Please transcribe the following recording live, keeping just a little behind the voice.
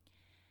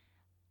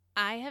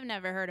I have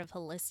never heard of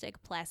holistic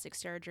plastic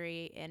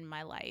surgery in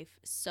my life.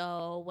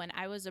 So when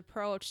I was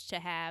approached to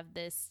have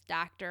this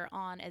doctor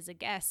on as a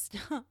guest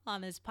on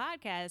this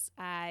podcast,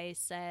 I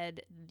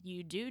said,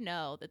 "You do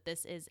know that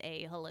this is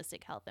a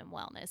holistic health and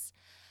wellness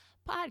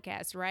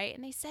podcast, right?"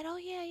 And they said, "Oh,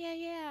 yeah,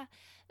 yeah,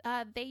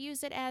 yeah. They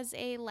use it as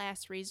a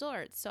last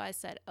resort." So I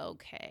said,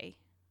 "Okay.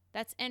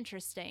 That's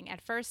interesting." At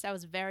first, I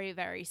was very,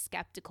 very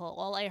skeptical.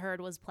 All I heard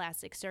was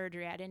plastic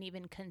surgery. I didn't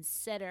even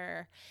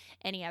consider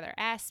any other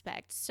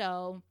aspect.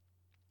 So,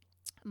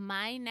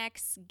 my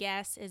next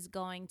guest is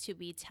going to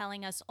be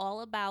telling us all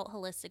about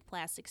holistic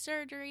plastic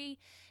surgery,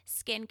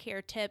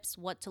 skincare tips,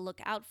 what to look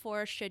out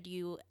for should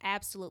you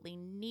absolutely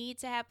need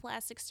to have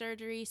plastic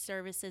surgery,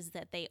 services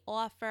that they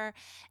offer,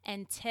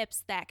 and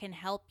tips that can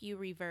help you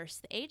reverse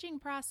the aging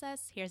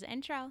process. Here's the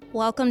intro.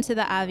 Welcome to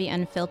the Avi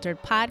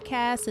Unfiltered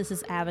podcast. This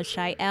is Ava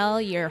Shael,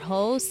 your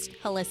host,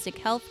 holistic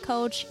health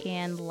coach,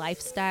 and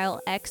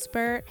lifestyle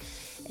expert.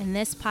 In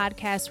this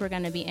podcast, we're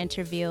going to be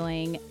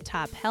interviewing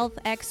top health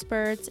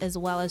experts as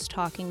well as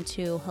talking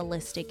to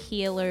holistic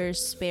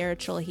healers,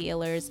 spiritual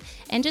healers,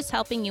 and just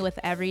helping you with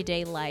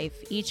everyday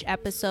life. Each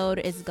episode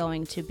is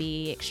going to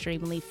be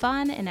extremely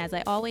fun. And as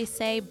I always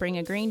say, bring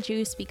a green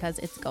juice because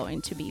it's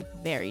going to be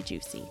very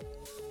juicy.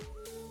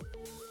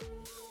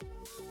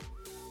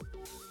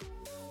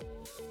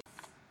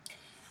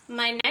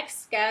 My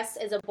next guest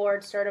is a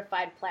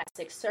board-certified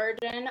plastic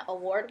surgeon,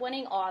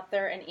 award-winning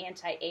author, and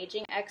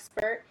anti-aging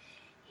expert.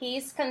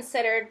 He's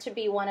considered to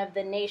be one of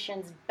the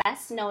nation's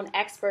best-known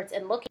experts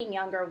in looking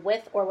younger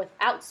with or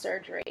without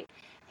surgery.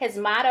 His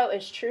motto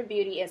is "True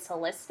beauty is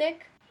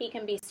holistic." He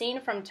can be seen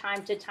from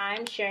time to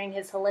time sharing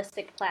his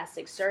holistic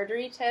plastic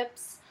surgery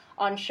tips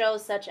on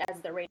shows such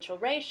as The Rachel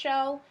Ray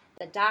Show,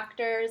 The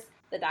Doctors,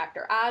 The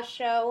Dr. Oz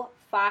Show,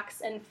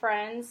 Fox and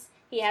Friends.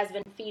 He has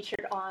been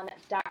featured on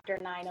Dr.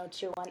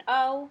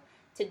 90210,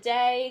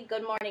 Today,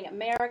 Good Morning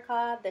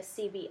America, the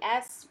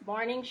CBS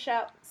Morning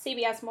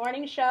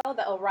Show,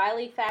 The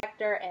O'Reilly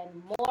Factor, and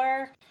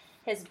more.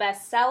 His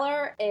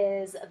bestseller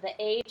is The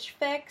Age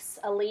Fix.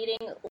 A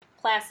leading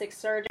plastic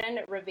surgeon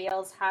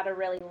reveals how to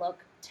really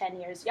look 10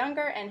 years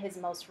younger, and his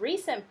most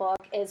recent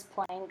book is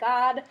Playing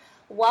God.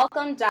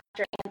 Welcome,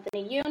 Dr.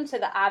 Anthony Youn, to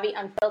the Avi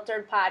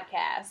Unfiltered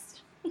podcast.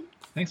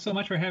 Thanks so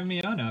much for having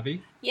me on,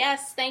 Avi.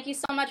 Yes, thank you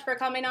so much for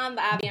coming on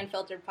the Avi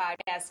Unfiltered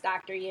podcast,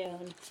 Dr.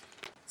 Youn.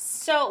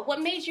 So,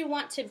 what made you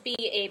want to be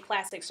a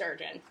plastic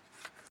surgeon?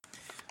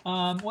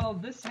 Well,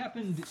 this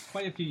happened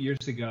quite a few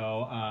years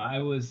ago. I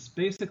was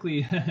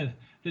basically,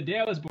 the day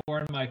I was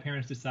born, my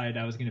parents decided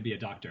I was going to be a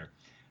doctor.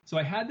 So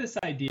I had this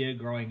idea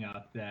growing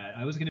up that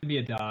I was going to be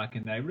a doc,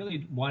 and I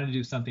really wanted to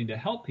do something to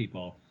help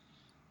people.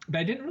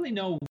 But I didn't really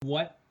know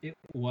what it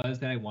was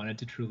that I wanted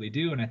to truly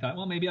do. And I thought,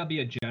 well, maybe I'll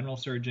be a general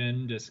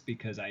surgeon just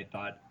because I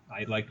thought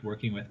I liked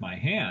working with my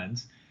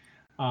hands.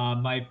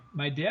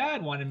 My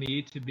dad wanted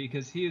me to,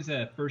 because he is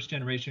a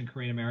first-generation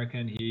Korean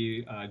American.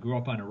 He grew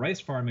up on a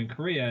rice farm in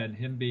Korea, and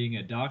him being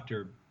a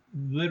doctor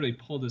literally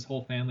pulled his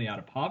whole family out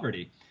of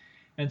poverty.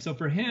 And so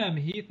for him,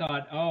 he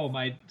thought, oh,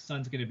 my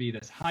son's going to be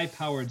this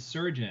high-powered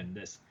surgeon,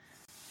 this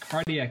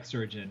cardiac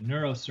surgeon,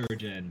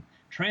 neurosurgeon,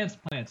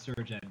 transplant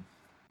surgeon.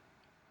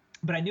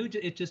 But I knew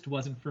it just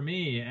wasn't for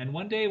me. And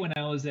one day when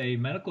I was a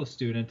medical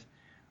student,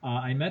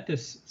 I met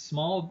this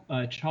small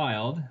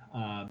child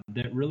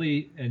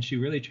she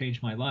really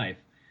changed my life.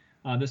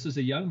 This was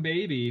a young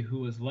baby who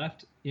was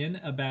left in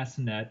a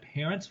bassinet.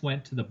 Parents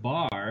went to the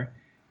bar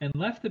and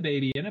left the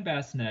baby in a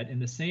bassinet in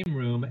the same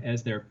room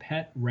as their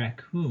pet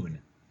raccoon.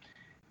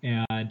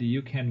 And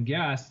you can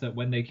guess that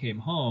when they came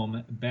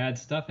home, bad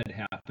stuff had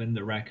happened.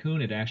 The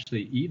raccoon had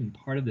actually eaten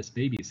part of this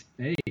baby's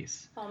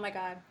face. Oh my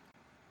God.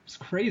 It's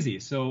crazy.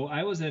 So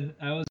I was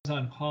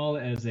on call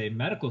as a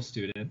medical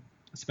student,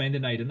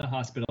 spending the night in the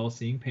hospital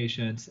seeing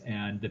patients,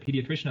 and the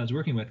pediatrician I was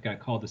working with got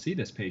called to see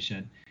this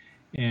patient.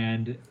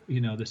 And,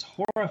 this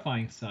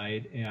horrifying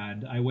sight,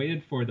 and I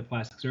waited for the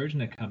plastic surgeon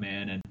to come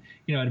in, and,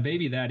 at a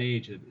baby that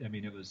age,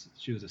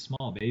 she was a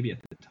small baby at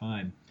the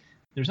time.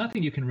 There's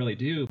nothing you can really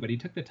do, but he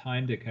took the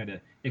time to kind of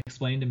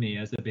explain to me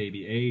as the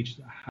baby aged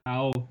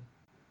how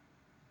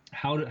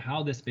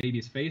this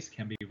baby's face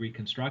can be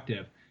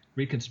reconstructed.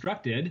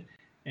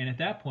 And at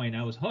that point,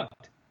 I was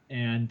hooked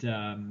and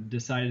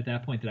decided at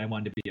that point that I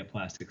wanted to be a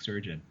plastic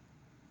surgeon.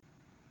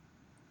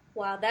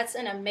 Wow, that's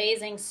an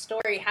amazing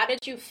story. How did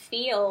you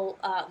feel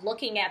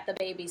looking at the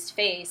baby's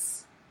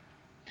face?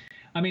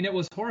 It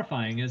was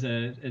horrifying. As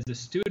a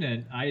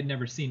student, I had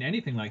never seen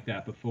anything like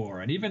that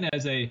before. And even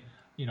as a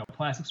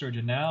plastic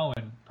surgeon now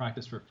and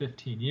practiced for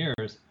 15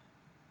 years,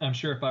 I'm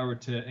sure if I were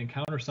to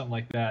encounter something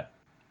like that,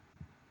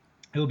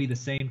 it would be the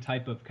same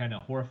type of kind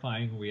of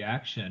horrifying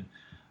reaction.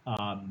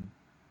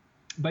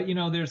 But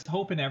there's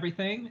hope in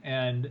everything,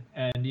 and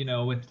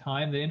with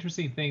time, the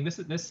interesting thing,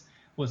 this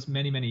was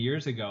many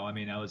years ago.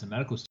 I was a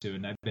medical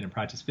student. I've been in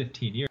practice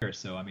 15 years,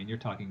 so you're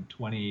talking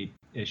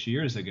 20-ish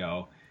years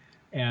ago.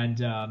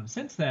 And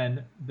since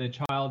then, the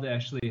child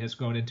actually has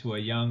grown into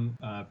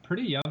a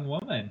pretty young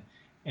woman,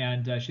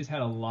 and she's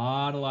had a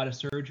lot of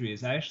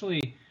surgeries. I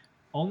actually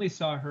only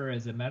saw her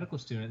as a medical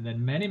student. And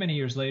then many, many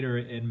years later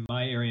in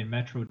my area in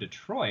Metro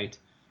Detroit,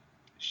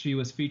 she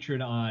was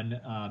featured on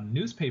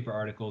newspaper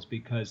articles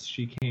because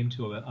she came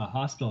to a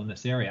hospital in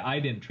this area. I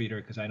didn't treat her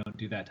because I don't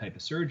do that type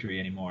of surgery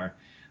anymore.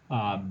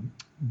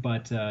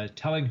 But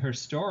telling her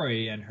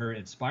story and her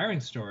inspiring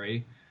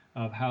story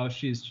of how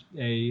she's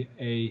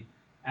a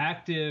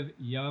active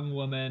young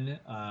woman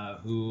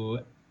who,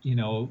 you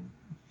know,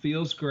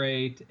 feels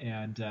great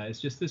and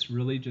is just this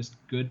really just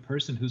good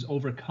person who's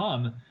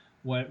overcome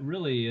what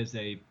really is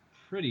a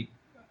pretty,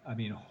 I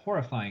mean,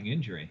 horrifying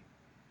injury.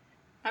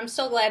 I'm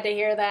so glad to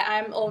hear that.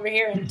 I'm over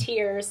here in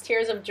tears,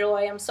 tears of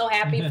joy. I'm so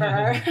happy for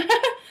her.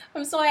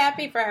 I'm so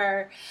happy for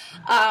her.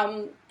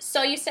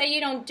 So you say you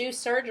don't do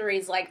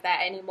surgeries like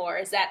that anymore.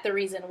 Is that the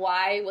reason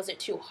why? Was it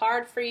too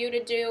hard for you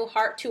to do?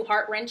 Too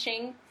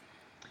heart-wrenching?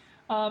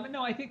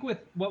 No, I think with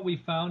what we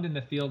found in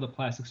the field of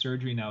plastic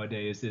surgery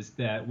nowadays is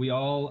that we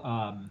all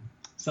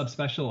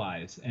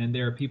subspecialize, and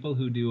there are people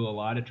who do a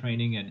lot of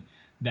training in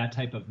that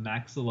type of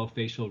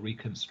maxillofacial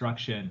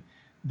reconstruction.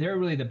 They're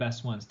really the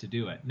best ones to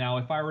do it. Now,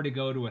 if I were to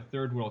go to a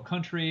third world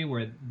country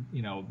where,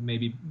 you know,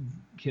 maybe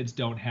kids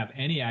don't have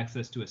any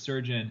access to a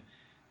surgeon,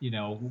 you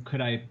know,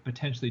 could I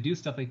potentially do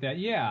stuff like that?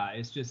 Yeah,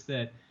 it's just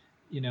that,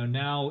 you know,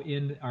 now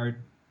in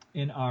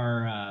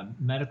our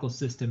medical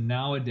system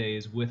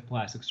nowadays with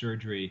plastic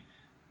surgery,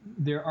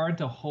 there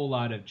aren't a whole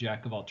lot of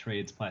jack of all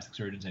trades plastic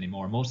surgeons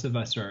anymore. Most of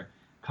us are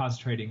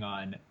concentrating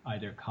on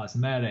either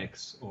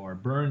cosmetics or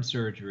burn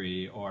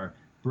surgery or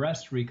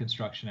breast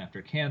reconstruction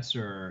after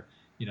cancer,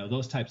 you know,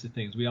 those types of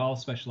things. We all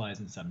specialize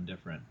in something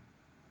different.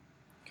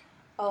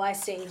 Oh, I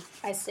see.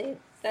 I see.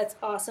 That's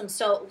awesome.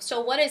 So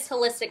what is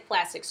holistic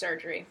plastic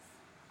surgery?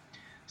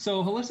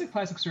 So holistic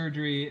plastic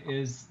surgery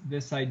is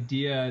this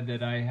idea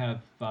that I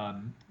have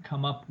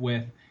come up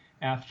with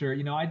after,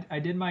 you know, I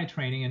did my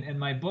training, and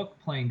my book,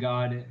 Playing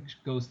God,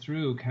 goes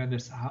through kind of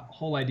this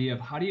whole idea of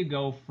how do you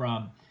go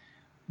from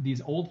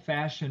these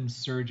old-fashioned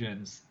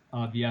surgeons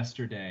of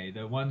yesterday,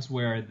 the ones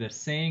where the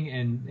saying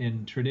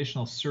in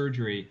traditional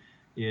surgery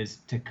is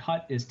to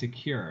cut is to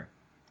cure.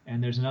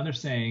 And there's another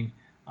saying,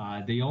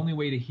 the only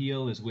way to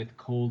heal is with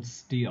cold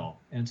steel.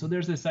 And so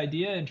there's this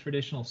idea in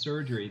traditional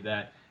surgery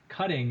that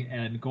cutting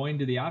and going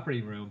to the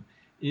operating room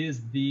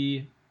is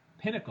the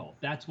pinnacle.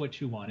 That's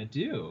what you want to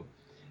do.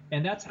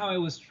 And that's how I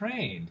was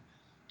trained.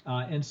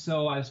 And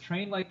so I was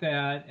trained like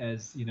that,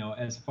 as you know,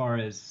 as far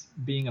as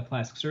being a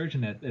plastic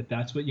surgeon,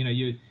 that's what, you know,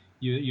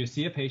 you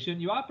see a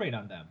patient, you operate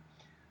on them.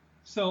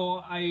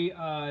 So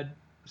I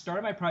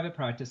started my private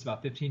practice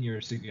about 15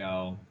 years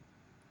ago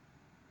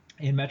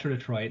in Metro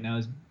Detroit,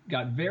 and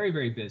got very,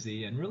 very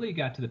busy and really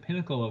got to the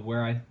pinnacle of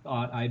where I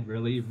thought I'd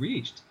really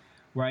reached,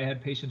 where I had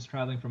patients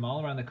traveling from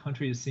all around the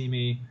country to see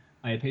me.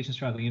 I had patients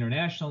traveling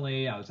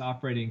internationally. I was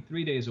operating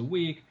 3 days a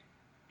week.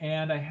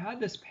 And I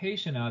had this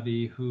patient,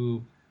 Avi,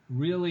 who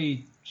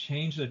really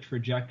changed the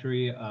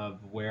trajectory of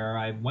where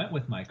I went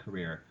with my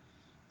career.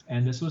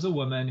 And this was a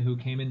woman who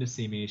came in to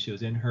see me. She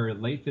was in her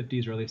late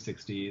 50s, early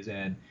 60s.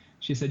 And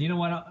she said, you know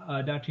what,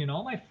 Doctor, you know,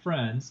 all my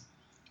friends,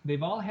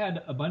 they've all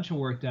had a bunch of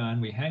work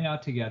done. We hang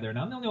out together. And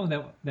I'm the only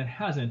one that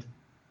hasn't.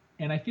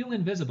 And I feel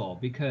invisible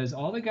because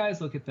all the guys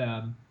look at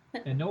them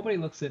and nobody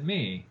looks at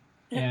me.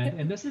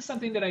 And this is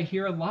something that I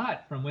hear a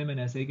lot from women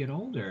as they get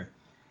older.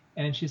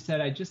 And she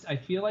said, I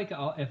feel like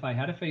if I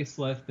had a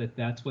facelift,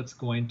 that's what's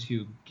going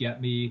to get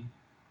me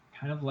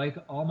kind of like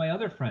all my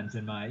other friends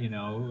in my, you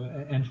know,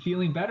 and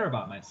feeling better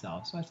about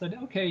myself. So I said,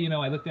 okay, you know,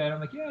 I looked at it,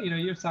 I'm like, yeah, you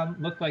know,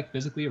 look like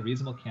physically a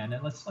reasonable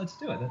candidate. Let's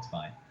do it. That's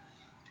fine.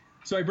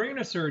 So I bring her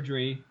to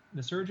surgery.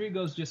 The surgery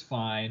goes just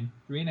fine,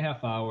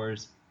 3.5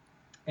 hours.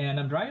 And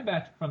I'm driving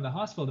back from the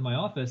hospital to my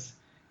office,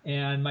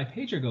 and my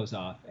pager goes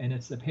off, and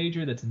it's a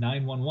pager that's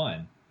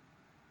 911,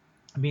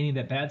 meaning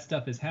that bad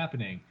stuff is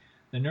happening.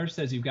 The nurse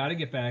says, you've got to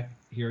get back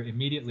here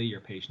immediately. Your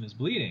patient is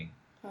bleeding.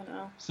 Oh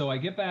no. So I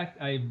get back,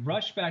 I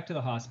rush back to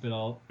the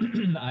hospital.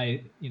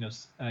 I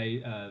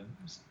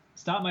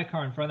stop my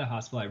car in front of the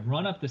hospital. I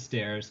run up the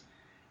stairs,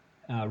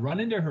 run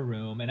into her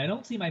room, and I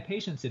don't see my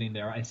patient sitting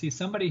there. I see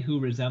somebody who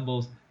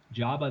resembles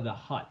Jabba the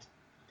Hutt.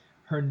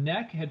 Her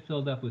neck had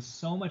filled up with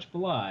so much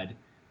blood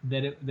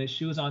that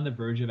she was on the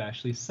verge of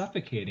actually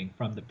suffocating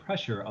from the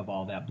pressure of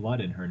all that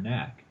blood in her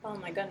neck. Oh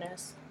my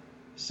goodness.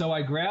 So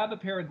I grab a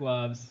pair of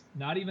gloves,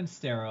 not even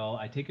sterile.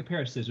 I take a pair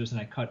of scissors and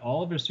I cut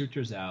all of her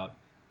sutures out.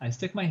 I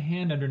stick my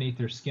hand underneath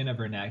her skin of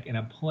her neck and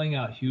I'm pulling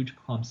out huge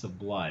clumps of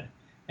blood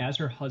as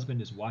her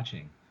husband is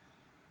watching.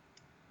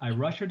 I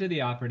rush her to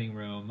the operating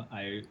room.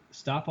 I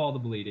stop all the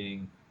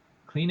bleeding,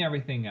 clean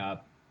everything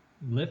up,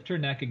 lift her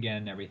neck again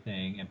and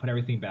everything, and put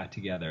everything back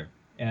together.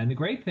 And the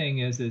great thing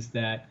is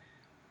that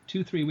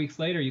 2-3 weeks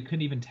later, you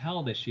couldn't even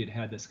tell that she had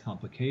had this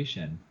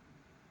complication.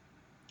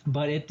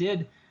 But it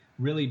did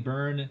really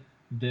burn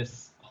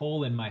this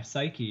hole in my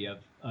psyche of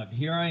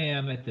here I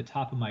am at the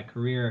top of my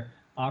career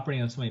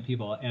operating on so many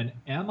people, and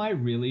am I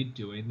really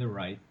doing the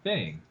right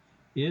thing?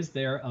 Is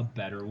there a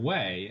better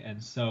way?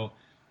 And so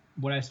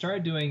what I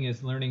started doing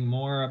is learning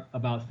more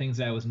about things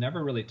that I was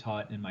never really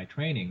taught in my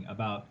training,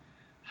 about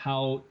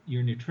how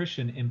your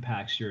nutrition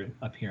impacts your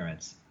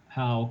appearance,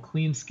 how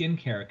clean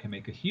skincare can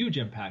make a huge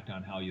impact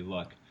on how you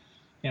look.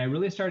 And I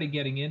really started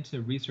getting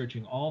into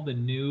researching all the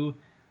new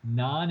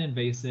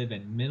non-invasive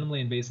and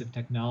minimally invasive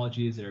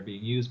technologies that are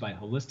being used by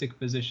holistic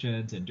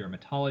physicians and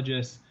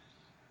dermatologists.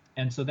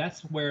 And so that's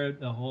where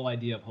the whole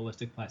idea of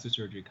holistic plastic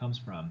surgery comes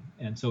from.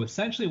 And so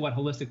essentially what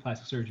holistic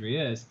plastic surgery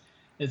is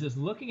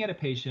looking at a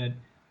patient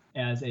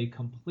as a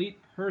complete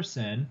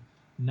person,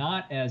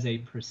 not as a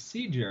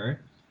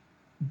procedure,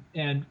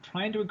 and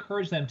trying to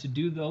encourage them to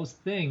do those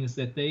things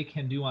that they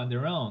can do on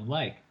their own,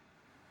 like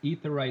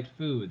eat the right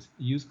foods,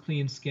 use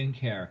clean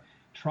skincare,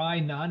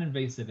 try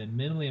non-invasive and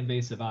minimally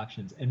invasive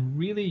options, and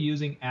really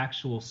using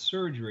actual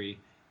surgery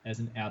as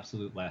an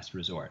absolute last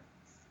resort.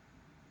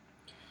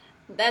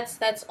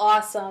 That's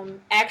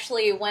awesome.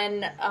 Actually,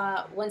 when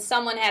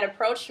someone had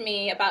approached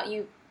me about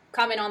you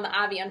coming on the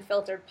Avi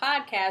Unfiltered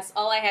podcast,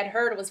 all I had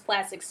heard was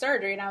plastic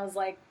surgery, and I was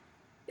like,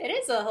 it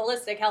is a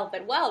holistic health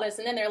and wellness.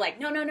 And then they're like,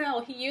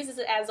 no, he uses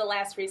it as a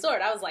last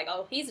resort. I was like,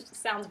 oh, he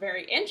sounds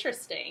very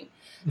interesting.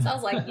 So I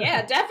was like,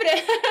 yeah,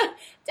 definitely,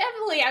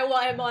 definitely, I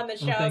want him on the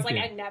show. Well, I was like,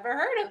 you. I never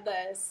heard of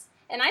this,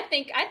 and I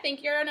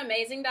think you're an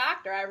amazing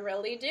doctor. I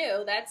really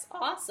do. That's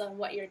awesome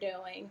what you're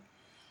doing.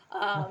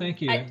 Well,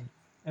 thank you.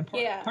 And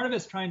Yeah. part of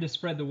it's trying to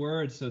spread the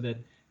word so that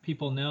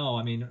people know.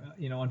 I mean,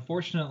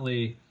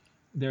 unfortunately,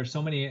 there are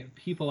so many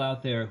people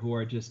out there who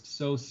are just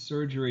so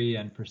surgery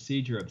and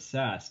procedure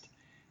obsessed.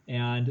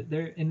 And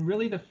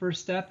really the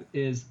first step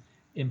is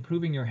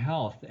improving your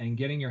health and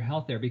getting your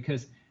health there,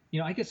 because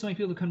I get so many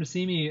people who come to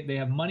see me, they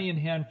have money in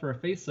hand for a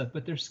facelift,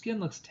 but their skin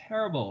looks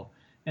terrible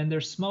and they're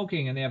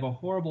smoking and they have a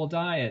horrible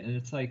diet. And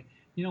it's like,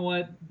 you know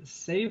what?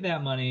 Save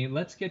that money.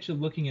 Let's get you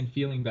looking and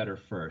feeling better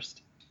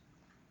first.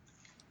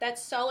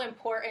 That's so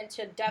important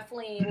to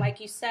definitely, like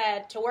you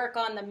said, to work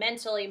on the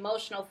mental,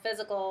 emotional,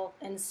 physical,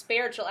 and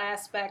spiritual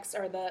aspects,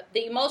 or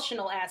the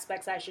emotional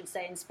aspects, I should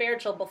say, and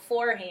spiritual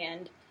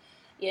beforehand.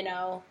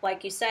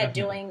 Like you said,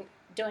 Definitely.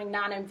 doing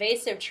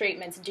non-invasive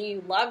treatments. Do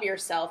you love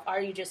yourself?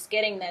 Are you just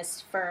getting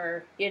this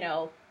for,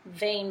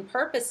 vain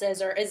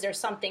purposes, or is there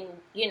something,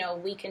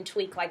 we can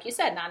tweak, like you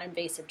said,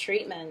 non-invasive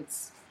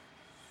treatments?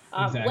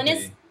 When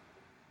is Exactly.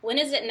 when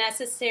is it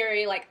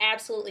necessary, like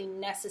absolutely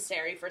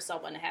necessary for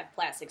someone to have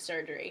plastic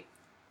surgery?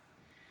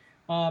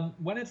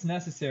 When it's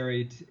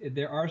necessary,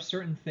 there are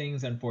certain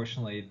things,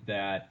 unfortunately,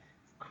 that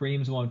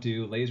creams won't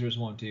do, lasers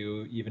won't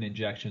do, even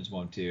injections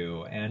won't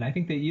do. And I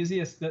think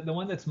the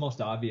one that's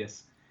most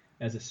obvious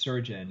as a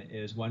surgeon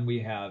is when we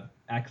have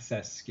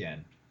excess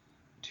skin,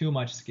 too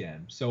much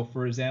skin. So,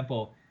 for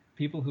example,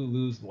 people who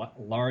lose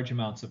large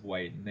amounts of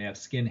weight and they have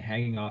skin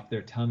hanging off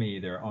their tummy,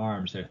 their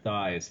arms, their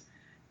thighs,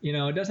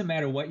 it doesn't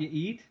matter what you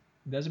eat,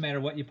 it doesn't matter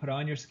what you put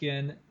on your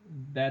skin,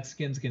 that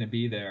skin's going to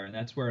be there. And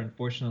that's where,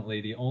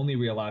 unfortunately, the only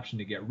real option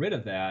to get rid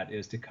of that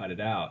is to cut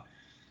it out.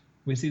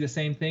 We see the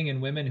same thing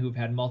in women who've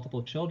had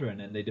multiple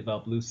children and they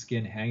develop loose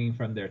skin hanging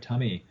from their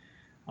tummy.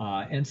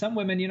 And some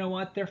women, you know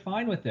what, they're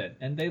fine with it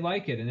and they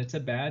like it and it's a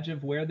badge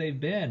of where they've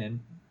been. And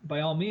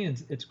by all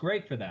means, it's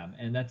great for them.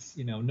 And that's,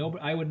 no,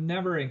 I would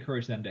never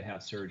encourage them to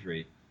have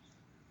surgery.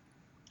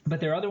 But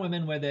there are other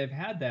women where they've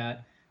had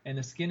that and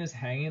the skin is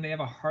hanging. They have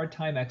a hard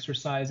time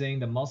exercising.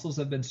 The muscles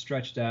have been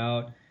stretched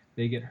out.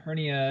 They get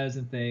hernias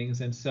and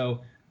things. And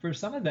so for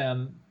some of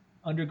them,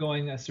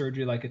 undergoing a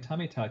surgery like a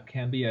tummy tuck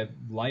can be a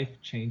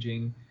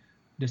life-changing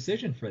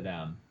decision for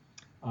them.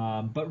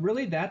 But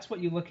really, that's what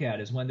you look at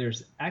is when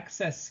there's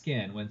excess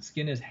skin, when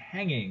skin is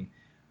hanging,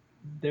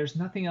 there's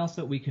nothing else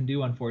that we can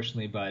do,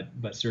 unfortunately,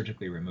 but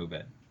surgically remove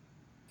it.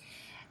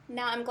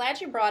 Now, I'm glad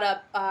you brought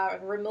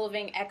up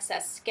removing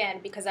excess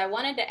skin, because I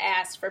wanted to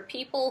ask, for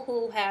people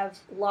who have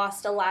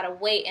lost a lot of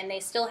weight and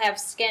they still have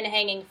skin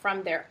hanging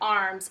from their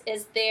arms,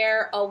 is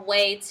there a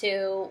way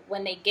to,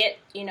 when they get,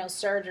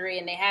 surgery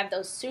and they have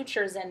those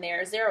sutures in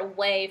there, is there a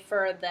way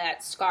for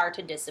that scar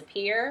to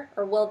disappear,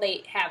 or will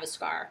they have a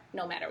scar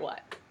no matter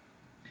what?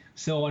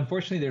 So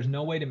unfortunately, there's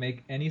no way to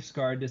make any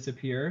scar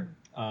disappear.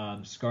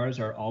 Scars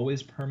are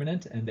always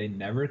permanent and they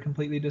never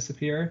completely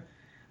disappear.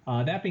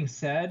 That being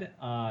said,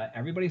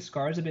 everybody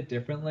scars a bit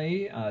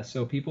differently.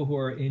 So people who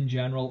are in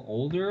general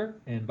older,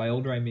 and by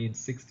older I mean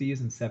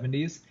 60s and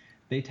 70s,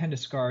 they tend to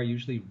scar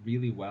usually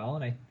really well.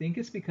 And I think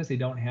it's because they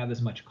don't have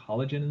as much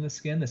collagen in the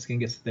skin. The skin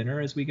gets thinner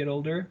as we get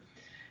older.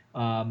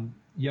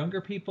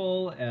 Younger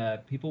people,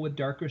 people with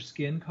darker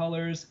skin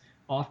colors,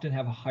 often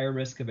have a higher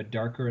risk of a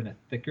darker and a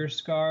thicker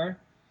scar.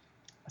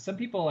 Some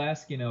people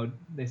ask,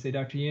 they say,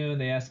 Dr. Youn,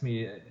 they ask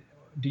me,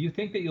 do you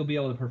think that you'll be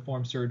able to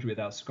perform surgery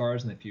without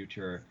scars in the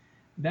future?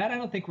 That I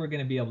don't think we're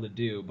going to be able to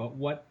do. But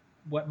what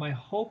my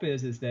hope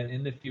is that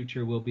in the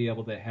future we'll be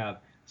able to have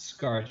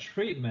scar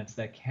treatments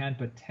that can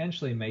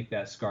potentially make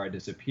that scar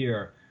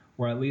disappear,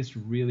 or at least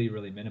really,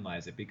 really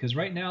minimize it. Because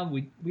right now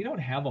we don't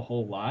have a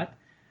whole lot.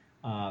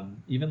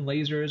 Even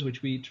lasers,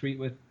 which we treat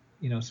with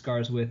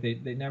scars with, they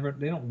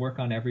don't work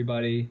on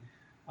everybody.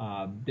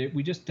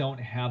 We just don't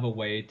have a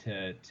way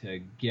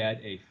to get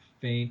a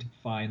faint,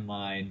 fine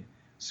line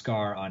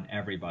scar on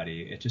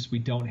everybody. It's just we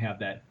don't have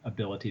that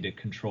ability to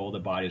control the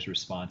body's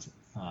response,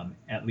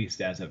 at least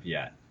as of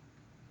yet.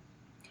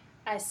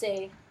 I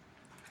see.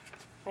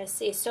 I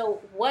see.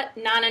 So, what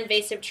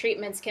non-invasive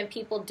treatments can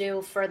people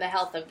do for the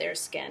health of their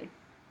skin?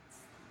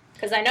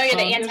 Because I know you're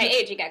the There's a,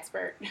 anti-aging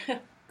expert.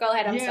 Go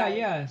ahead. I'm yeah, sorry.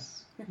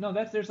 yes. No,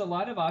 there's a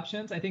lot of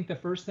options. I think the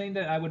first thing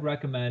that I would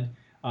recommend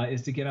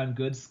is to get on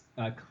good,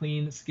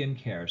 clean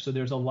skincare. So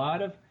there's a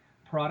lot of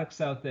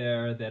products out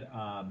there that,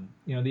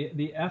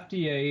 the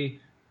FDA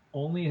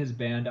only has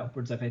banned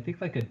upwards of, I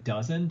think, like a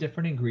dozen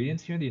different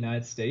ingredients here in the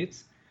United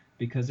States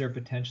because they're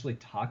potentially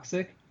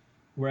toxic.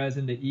 Whereas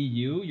in the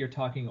EU, you're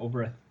talking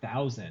over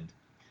 1,000.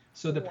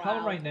 So the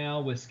problem Wow. right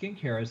now with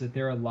skincare is that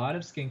there are a lot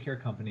of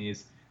skincare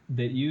companies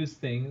that use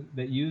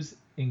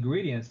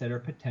ingredients that are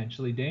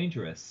potentially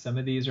dangerous. Some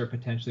of these are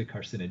potentially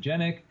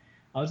carcinogenic.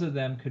 Others of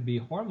them could be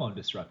hormone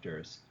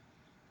disruptors.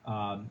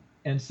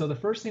 And so the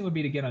first thing would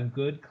be to get on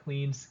good,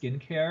 clean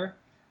skincare.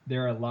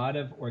 There are a lot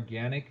of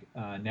organic,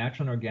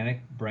 natural and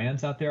organic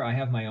brands out there. I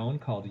have my own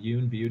called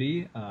Youn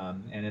Beauty,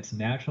 and it's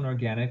natural and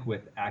organic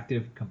with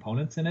active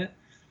components in it.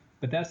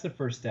 But that's the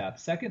first step.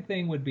 Second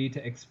thing would be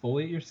to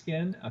exfoliate your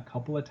skin a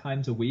couple of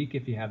times a week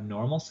if you have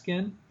normal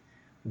skin,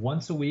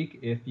 once a week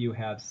if you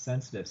have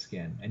sensitive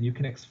skin. And you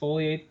can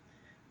exfoliate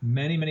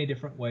many, many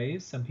different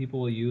ways. Some people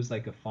will use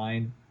like a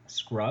fine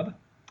scrub.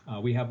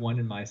 We have one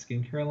in my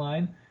skincare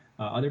line.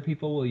 Other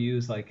people will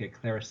use like a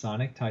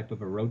Clarisonic type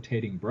of a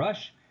rotating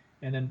brush.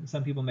 And then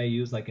some people may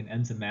use like an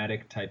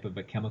enzymatic type of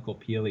a chemical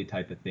peely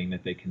type of thing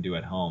that they can do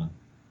at home.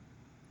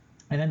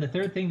 And then the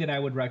third thing that I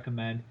would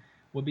recommend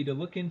would be to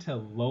look into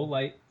low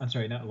light, I'm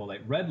sorry, not low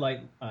light, red light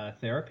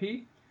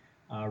therapy.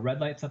 Red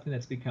light is something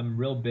that's become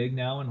real big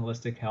now in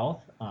holistic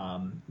health,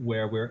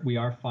 where we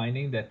are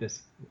finding that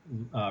this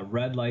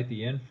red light,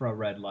 the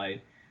infrared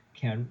light,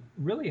 can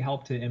really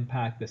help to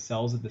impact the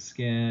cells of the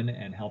skin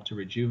and help to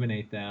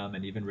rejuvenate them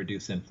and even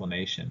reduce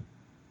inflammation.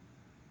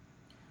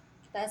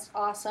 That's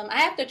awesome. I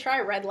have to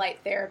try red light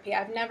therapy.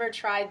 I've never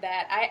tried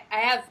that. I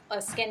have a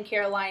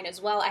skincare line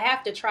as well. I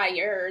have to try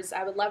yours.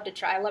 I would love to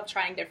try. I love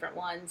trying different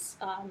ones.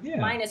 Yeah.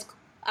 Mine is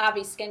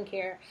Avi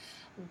Skincare,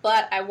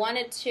 but I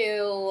wanted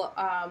to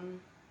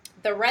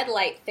the red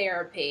light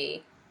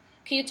therapy.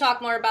 Can you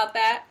talk more about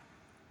that?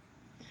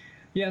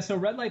 Yeah, so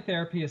red light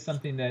therapy is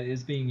something that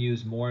is being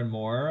used more and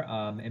more,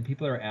 and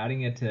people are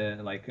adding it to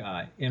like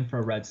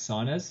infrared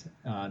saunas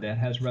that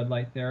has red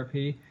light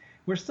therapy.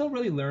 We're still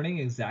really learning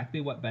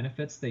exactly what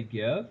benefits they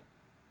give.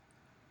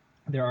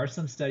 There are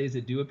some studies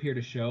that do appear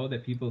to show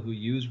that people who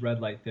use red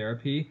light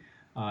therapy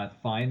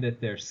find that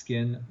their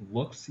skin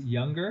looks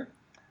younger,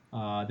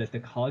 that the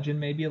collagen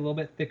may be a little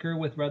bit thicker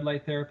with red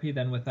light therapy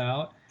than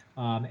without.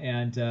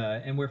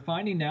 And we're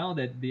finding now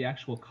that the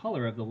actual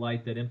color of the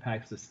light that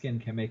impacts the skin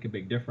can make a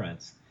big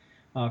difference.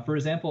 For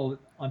example,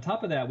 on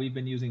top of that, we've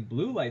been using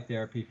blue light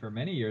therapy for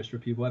many years for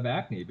people who have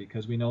acne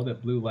because we know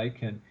that blue light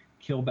can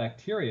kill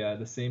bacteria,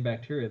 the same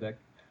bacteria that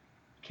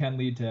can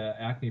lead to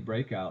acne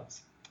breakouts.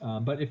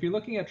 But if you're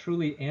looking at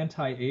truly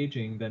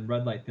anti-aging, then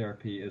red light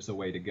therapy is the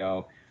way to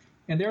go.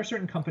 And there are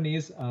certain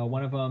companies,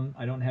 one of them,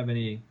 I don't have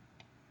any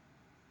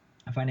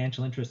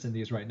financial interest in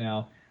these right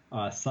now.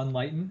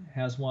 Sunlighten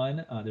has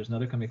one. There's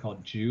another company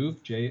called Joov,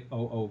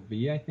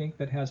 Joov, I think,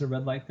 that has a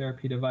red light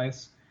therapy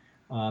device.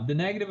 The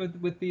negative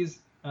with these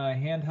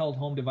handheld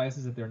home devices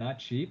is that they're not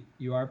cheap.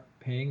 You are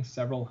paying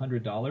several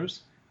 $100s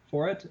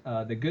for it.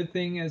 The good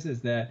thing is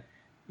that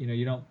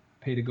you don't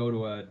pay to go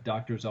to a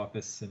doctor's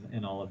office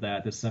and all of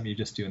that. This is something you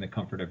just do in the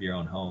comfort of your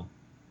own home.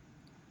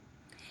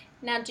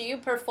 Now, do you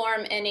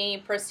perform any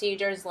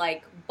procedures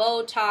like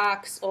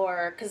Botox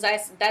or because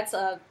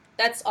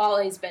that's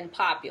always been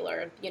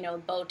popular,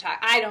 Botox.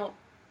 I don't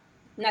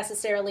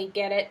necessarily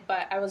get it,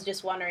 but I was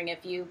just wondering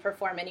if you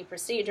perform any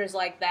procedures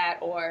like that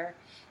or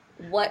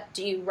what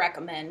do you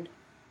recommend?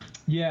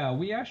 Yeah,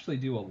 we actually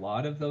do a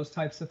lot of those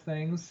types of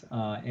things,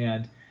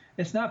 and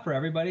it's not for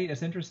everybody.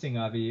 It's interesting,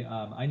 Avi.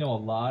 I know a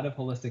lot of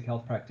holistic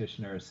health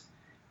practitioners,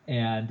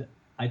 and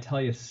I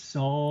tell you,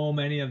 so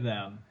many of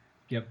them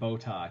get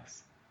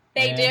Botox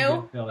They and do?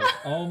 get fillers.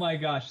 Oh my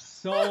gosh,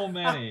 so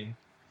many.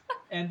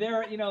 And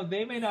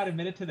they may not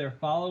admit it to their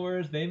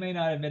followers. They may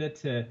not admit it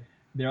to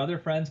their other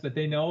friends, but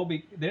they know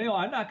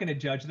I'm not going to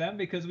judge them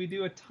because we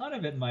do a ton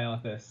of it in my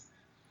office.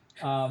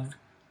 Um,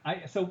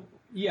 so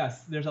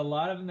yes, there's a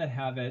lot of them that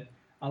have it.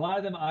 A lot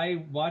of them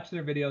I watch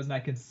their videos and I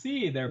can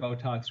see their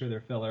Botox or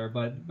their filler,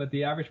 but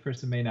the average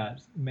person may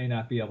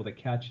not be able to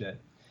catch it.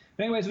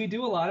 But anyways, we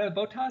do a lot of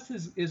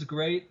Botox is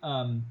great,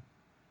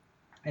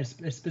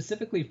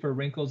 specifically for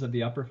wrinkles of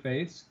the upper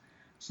face.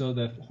 So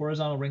the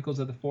horizontal wrinkles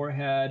of the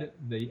forehead,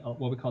 the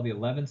what we call the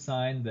 11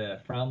 sign,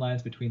 the frown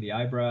lines between the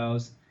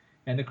eyebrows,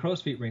 and the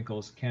crow's feet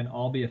wrinkles can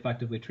all be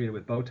effectively treated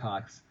with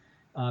Botox.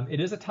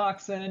 It is a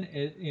toxin.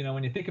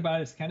 When you think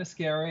about it, it's kind of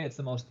scary. It's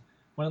one of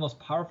the most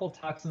powerful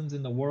toxins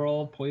in the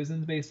world,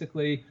 poisons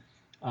basically.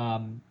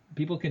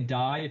 People can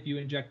die if you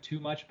inject too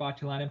much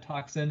botulinum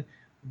toxin,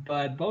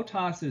 but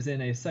Botox is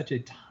in such a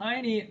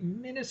tiny,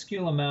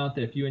 minuscule amount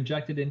that if you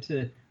inject it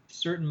into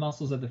certain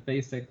muscles of the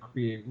face that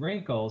create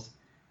wrinkles,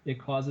 it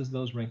causes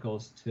those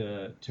wrinkles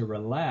to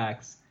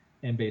relax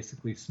and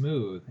basically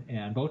smooth.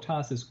 And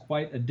Botox is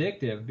quite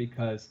addictive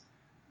because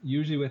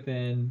usually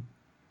within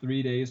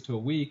 3 days to a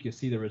week, you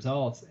see the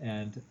results,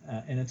 and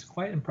it's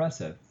quite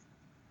impressive.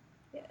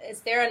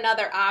 Is there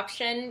another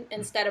option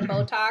instead of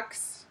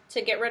Botox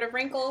to get rid of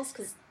wrinkles?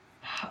 Because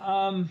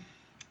Um,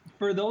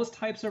 for those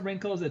types of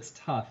wrinkles, it's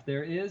tough.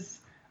 There is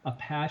a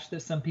patch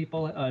that some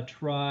people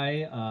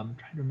try. I'm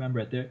trying to remember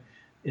it.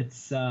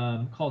 It's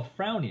called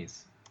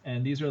frownies,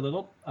 and these are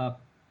little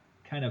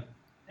kind of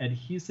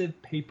adhesive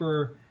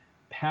paper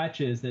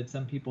patches that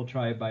some people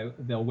try by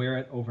they'll wear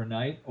it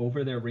overnight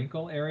over their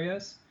wrinkle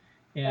areas.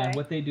 And okay.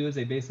 what they do is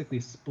they basically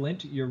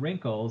splint your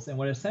wrinkles, and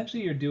what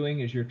essentially you're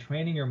doing is you're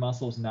training your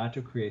muscles not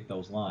to create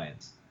those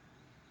lines.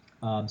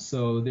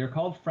 So they're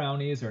called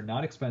frownies. They're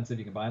not expensive.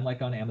 You can buy them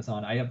like on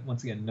Amazon. I have,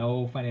 once again,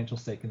 no financial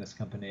stake in this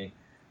company,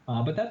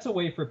 but that's a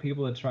way for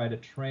people to try to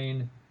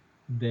train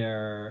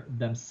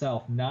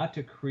themselves not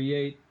to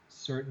create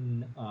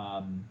certain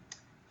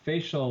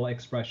facial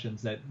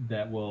expressions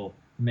that will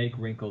make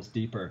wrinkles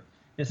deeper.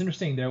 It's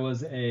interesting. There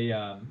was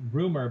a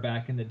rumor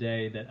back in the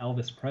day that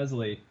Elvis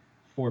Presley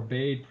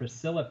forbade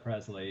Priscilla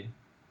Presley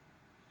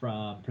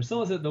from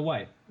Priscilla's the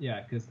wife,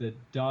 yeah, because the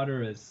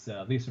daughter is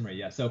Lisa Marie,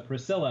 yeah. So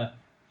Priscilla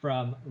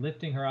from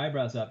lifting her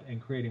eyebrows up and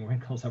creating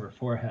wrinkles on her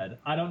forehead.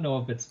 I don't know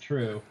if it's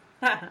true,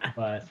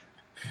 but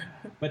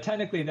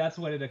technically that's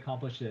what it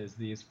accomplishes.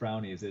 These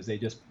brownies is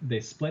they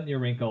splint your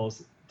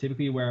wrinkles.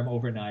 Typically you wear them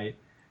overnight,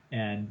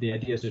 and the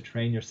idea is to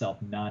train yourself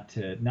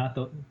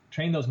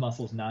train those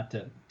muscles not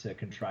to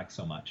contract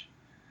so much.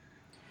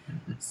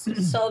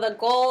 So the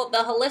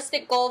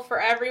holistic goal for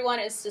everyone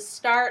is to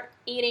start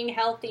eating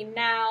healthy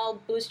now,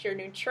 boost your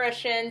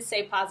nutrition,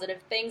 say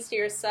positive things to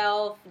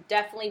yourself,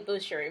 definitely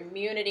boost your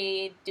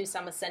immunity, do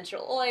some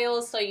essential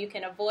oils so you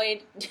can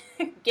avoid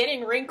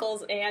getting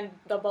wrinkles and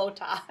the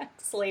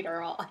Botox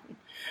later on.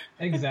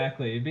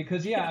 Exactly,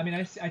 because yeah, I mean,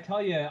 I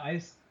tell you,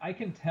 I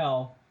can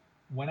tell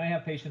when I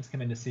have patients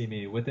come in to see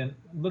me, within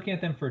looking at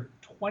them for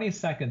 20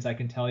 seconds, I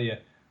can tell you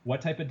what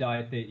type of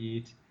diet they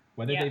eat,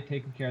 whether Yeah. they've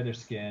taken care of their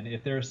skin,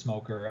 if they're a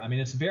smoker. I mean,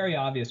 it's very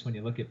obvious when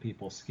you look at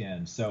people's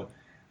skin. So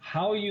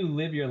how you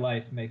live your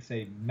life makes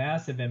a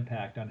massive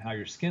impact on how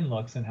your skin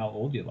looks and how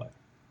old you look.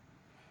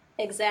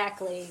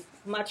 Exactly.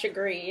 Much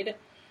agreed.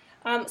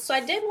 So I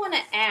did want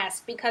to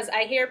ask because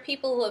I hear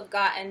people who have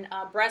gotten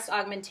breast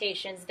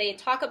augmentations, they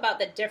talk about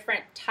the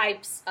different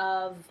types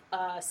of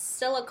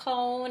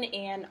silicone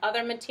and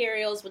other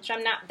materials, which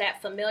I'm not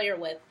that familiar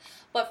with.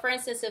 But for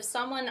instance, if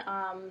someone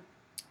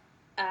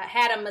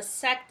had a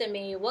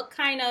mastectomy, what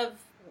kind of,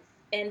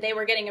 and they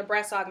were getting a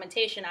breast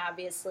augmentation,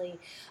 obviously,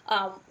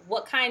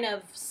 what kind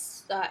of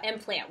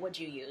implant would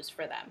you use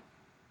for them?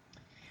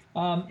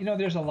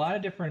 There's a lot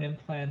of different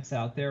implants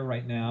out there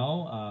right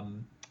now.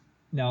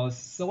 Now,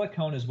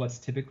 silicone is what's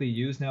typically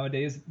used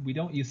nowadays. We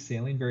don't use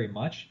saline very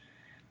much,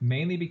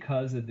 mainly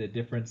because of the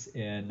difference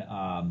in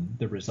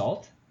the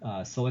result.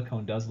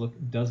 Silicone does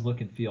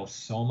look and feel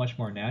so much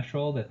more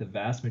natural that the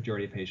vast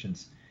majority of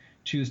patients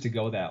choose to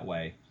go that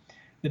way.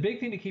 The big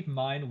thing to keep in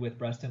mind with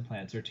breast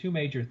implants are two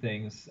major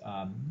things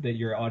that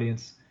your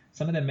audience,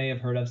 some of them may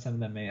have heard of, some of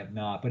them may have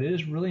not, but it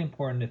is really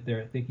important if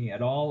they're thinking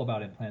at all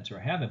about implants or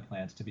have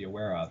implants to be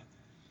aware of.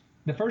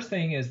 The first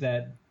thing is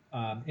that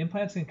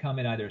implants can come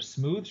in either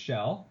smooth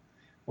shell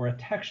or a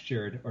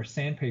textured or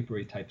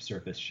sandpapery type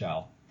surface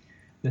shell.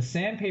 The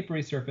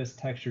sandpapery surface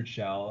textured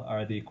shell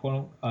are the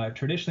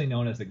traditionally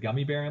known as the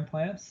gummy bear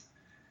implants,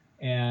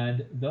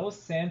 and those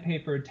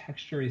sandpapered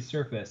textury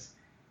surface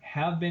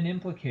have been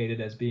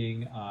implicated as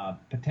being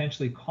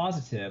potentially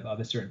causative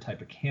of a certain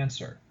type of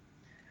cancer.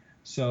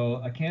 So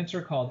a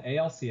cancer called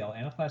ALCL,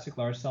 anaplastic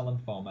large cell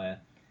lymphoma,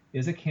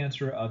 is a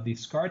cancer of the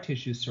scar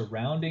tissue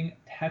surrounding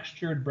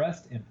textured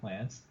breast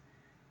implants.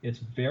 It's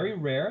very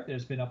rare.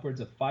 There's been upwards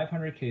of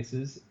 500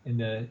 cases in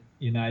the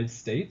United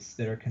States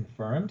that are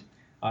confirmed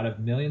out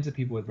of millions of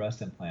people with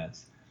breast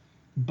implants.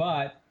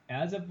 But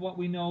as of what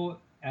we know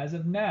as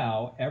of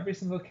now, every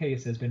single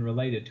case has been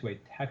related to a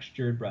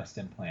textured breast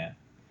implant.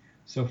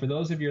 So for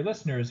those of your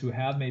listeners who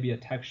have maybe a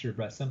textured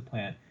breast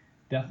implant,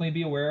 definitely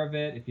be aware of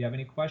it. If you have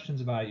any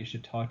questions about it, you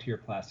should talk to your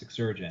plastic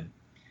surgeon.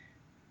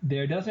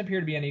 There doesn't appear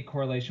to be any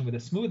correlation with a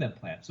smooth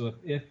implant. So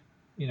if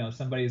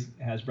somebody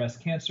has breast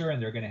cancer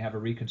and they're going to have a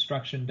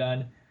reconstruction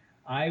done,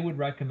 I would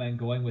recommend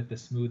going with the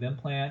smooth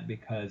implant,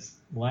 because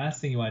the last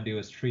thing you want to do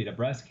is treat a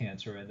breast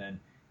cancer and then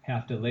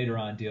have to later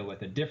on deal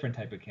with a different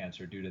type of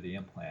cancer due to the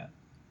implant.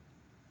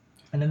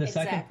 And then the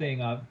Exactly.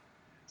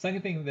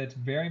 second thing that's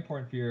very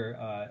important for your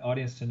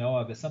audience to know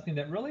of is something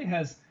that really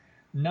has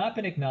not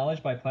been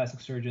acknowledged by plastic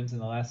surgeons in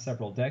the last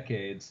several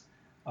decades,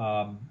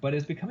 but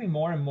is becoming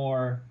more and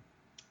more,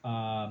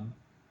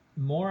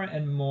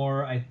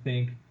 I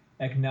think,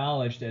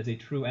 acknowledged as a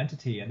true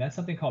entity, and that's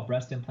something called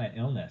breast implant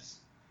illness.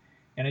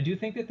 And I do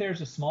think that there's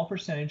a small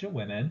percentage of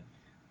women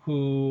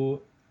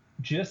who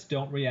just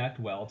don't react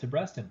well to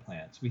breast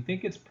implants. We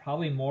think it's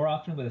probably more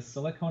often with a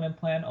silicone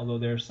implant, although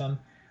there are some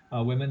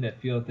women that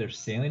feel that their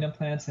saline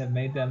implants have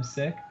made them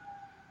sick.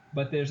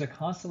 But there's a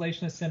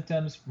constellation of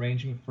symptoms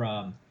ranging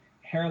from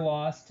hair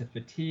loss to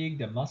fatigue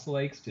to muscle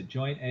aches to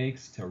joint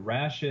aches to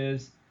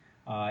rashes.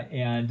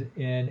 And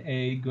in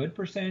a good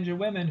percentage of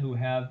women who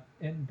have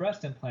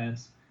breast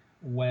implants,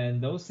 when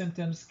those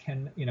symptoms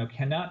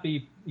cannot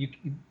be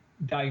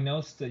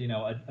diagnosed,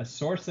 a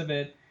source of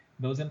it,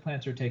 those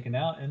implants are taken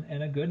out,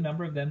 and a good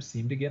number of them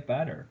seem to get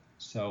better.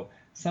 So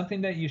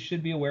something that you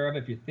should be aware of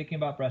if you're thinking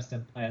about breast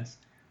implants.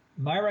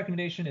 My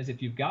recommendation is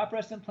if you've got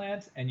breast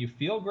implants and you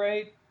feel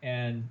great,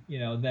 and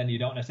then you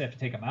don't necessarily have to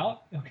take them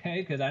out,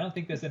 okay? Because I don't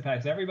think this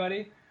impacts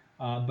everybody,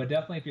 but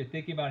definitely if you're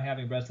thinking about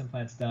having breast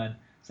implants done,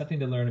 something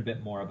to learn a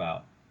bit more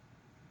about.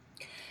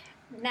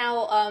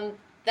 Now,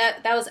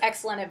 that was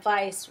excellent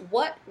advice.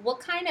 What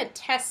kind of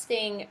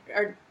testing,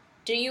 or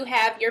do you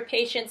have your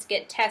patients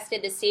get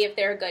tested to see if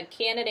they're a good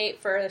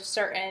candidate for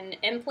certain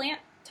implant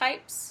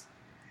types?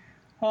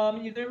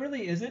 There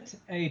really isn't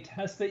a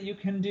test that you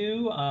can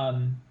do.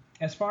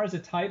 As far as the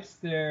types,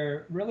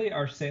 there really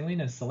are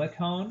saline and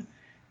silicone.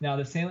 Now,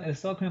 the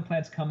silicone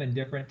implants come in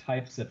different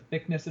types of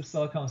thickness of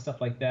silicone, stuff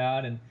like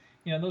that, and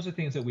those are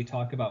things that we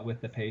talk about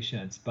with the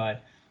patients.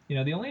 But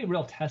the only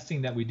real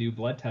testing that we do,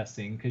 blood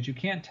testing, because you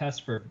can't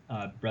test for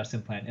breast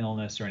implant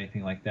illness or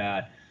anything like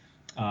that.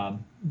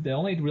 The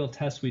only real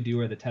tests we do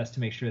are the tests to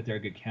make sure that they're a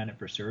good candidate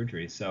for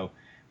surgery. So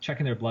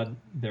checking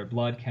their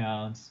blood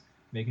counts,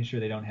 making sure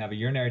they don't have a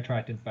urinary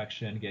tract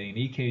infection, getting an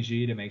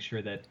EKG to make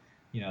sure that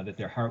that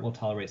their heart will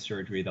tolerate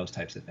surgery, those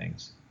types of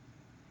things.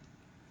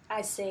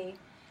 I see.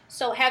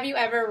 So have you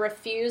ever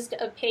refused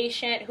a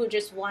patient who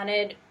just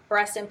wanted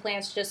breast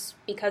implants just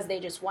because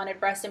they just wanted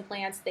breast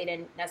implants? They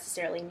didn't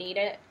necessarily need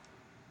it?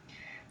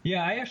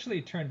 Yeah, I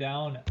actually turn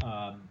down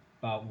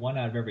about 1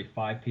 out of every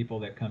 5 people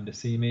that come to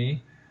see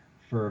me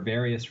for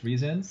various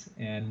reasons.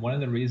 And one of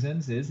the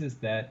reasons is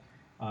that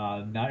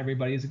not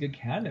everybody is a good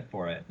candidate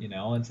for it,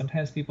 and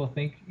sometimes people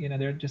think,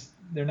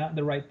 they're not in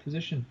the right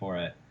position for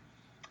it.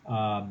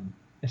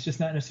 It's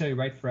just not necessarily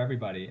right for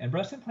everybody. And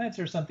breast implants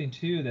are something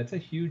too that's a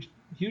huge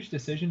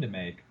decision to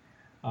make.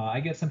 I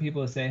get some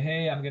people to say,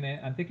 "Hey, I'm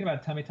thinking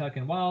about tummy tuck,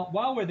 and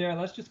while we're there,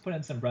 let's just put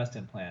in some breast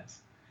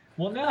implants."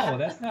 Well, no,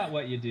 that's not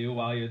what you do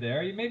while you're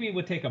there. You maybe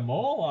would take a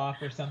mole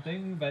off or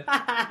something, but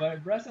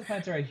breast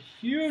implants are a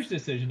huge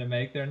decision to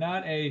make. They're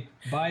not a,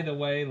 by the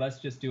way, let's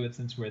just do it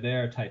since we're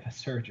there type of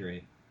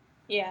surgery.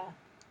 Yeah,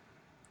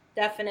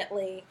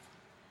 definitely.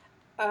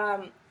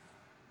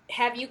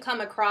 Have you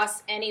come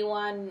across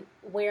anyone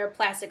where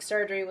plastic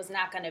surgery was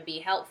not going to be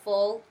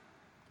helpful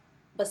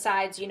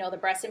besides, the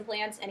breast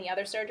implants, any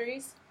other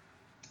surgeries?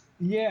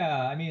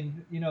 Yeah, I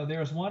mean,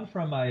 there's one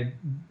from my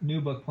new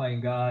book,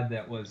 Playing God,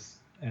 that was,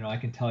 I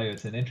can tell you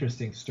it's an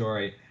interesting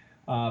story.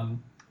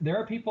 There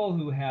are people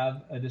who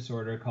have a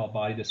disorder called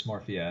body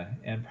dysmorphia,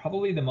 and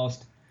probably the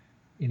most,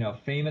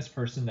 famous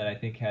person that I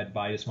think had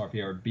body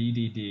dysmorphia, or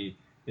BDD,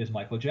 is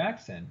Michael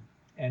Jackson.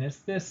 And it's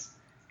this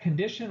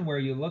condition where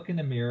you look in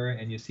the mirror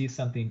and you see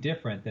something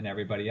different than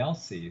everybody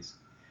else sees.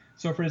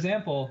 So, for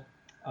example,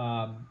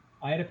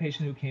 I had a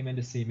patient who came in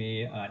to see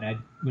me, and I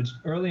was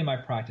early in my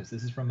practice.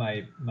 This is from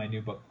my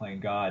new book, Playing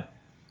God.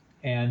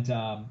 And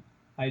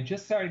I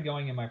just started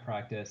going in my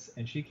practice,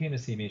 and she came to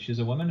see me. She's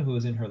a woman who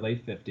was in her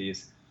late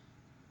 50s,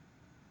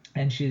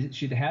 and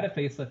she'd had a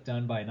facelift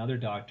done by another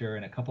doctor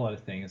and a couple other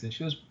things, and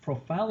she was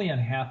profoundly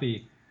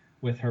unhappy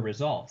with her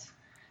results.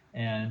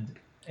 And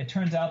it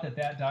turns out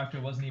that doctor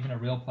wasn't even a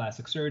real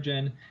plastic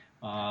surgeon,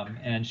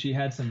 and she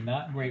had some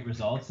not great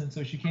results. And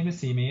so she came to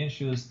see me, and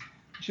she was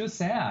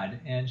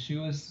sad, and she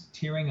was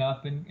tearing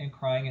up and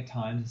crying at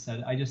times,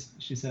 and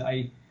she said,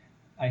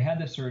 I had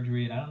the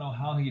surgery, and I don't know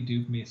how he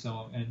duped me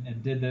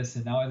and did this,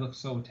 and now I look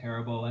so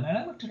terrible. And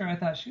I looked at her, I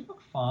thought she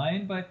looked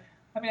fine, but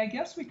I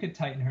guess we could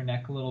tighten her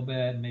neck a little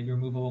bit and maybe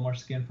remove a little more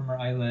skin from her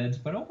eyelids,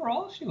 but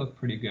overall she looked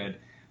pretty good.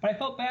 But I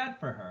felt bad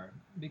for her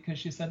because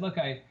she said, look,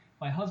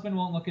 my husband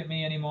won't look at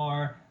me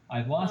anymore.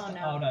 I've lost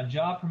out on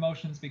job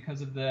promotions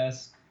because of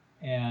this,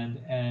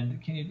 and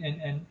can you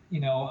and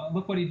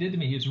look what he did to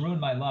me. He's ruined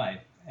my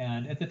life.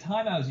 And at the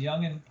time I was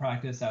young in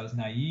practice, I was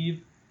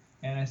naive,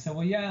 and I said,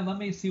 well, yeah, let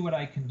me see what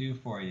I can do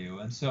for you.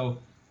 And so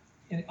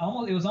it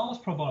was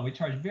almost pro bono. We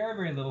charged very,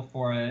 very little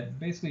for it,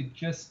 basically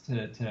just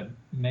to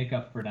make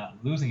up for not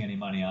losing any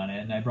money on it.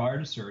 And I brought her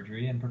to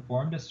surgery and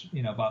performed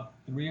about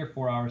 3 or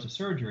 4 hours of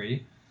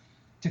surgery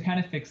to kind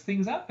of fix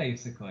things up,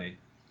 basically.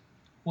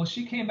 Well,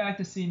 she came back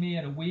to see me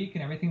at a week,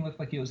 and everything looked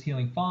like it was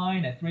healing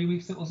fine. At 3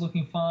 weeks, it was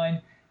looking fine.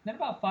 And then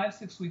about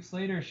 5-6 weeks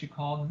later, she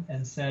called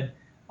and said,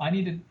 I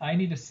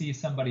need to see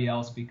somebody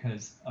else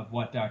because of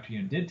what Dr.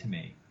 Youn did to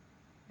me.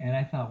 And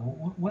I thought,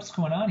 well, what's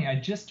going on here? I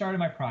just started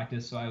my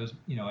practice, so I was,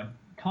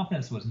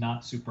 confidence was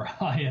not super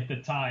high at the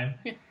time.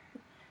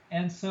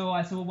 And so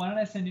I said, well, why don't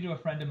I send you to a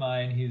friend of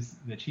mine? He's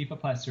the chief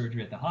of plastic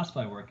surgery at the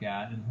hospital I work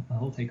at, and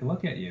he'll take a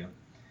look at you.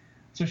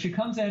 So she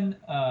comes in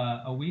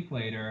a week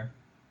later,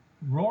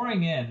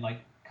 roaring in,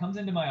 comes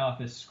into my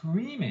office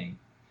screaming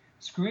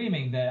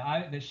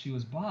that she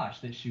was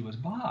botched,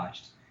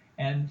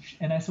 And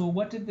I said, well,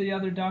 what did the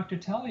other doctor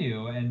tell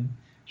you? And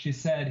she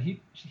said,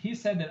 he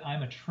said that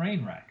I'm a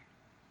train wreck.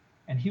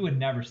 And he would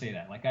never say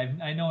that.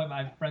 I know him,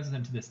 I'm friends with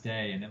him to this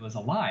day, and it was a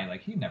lie.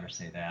 He'd never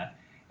say that.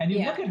 And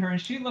you look at her,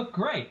 and she looked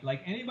great.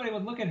 Anybody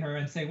would look at her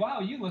and say, wow,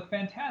 you look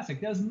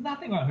fantastic. There's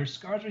nothing wrong. Her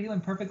scars are healing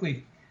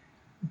perfectly.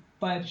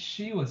 But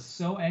she was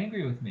so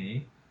angry with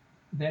me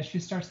that she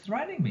starts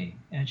threatening me.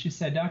 And she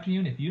said, Dr.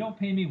 Youn, if you don't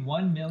pay me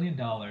 $1 million,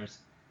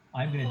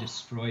 I'm going to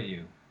destroy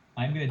you.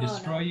 I'm going to Oh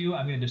destroy no. you.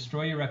 I'm going to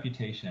destroy your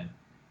reputation.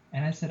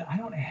 And I said, I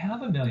don't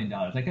have $1 million.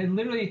 Like I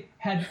literally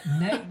had,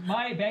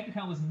 my bank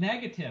account was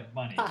negative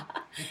money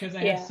because I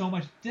had Yeah. so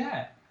much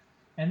debt.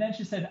 And then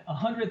she said,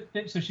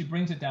 so she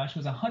brings it down. She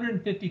goes,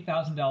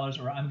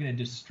 $150,000 or I'm going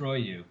to destroy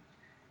you.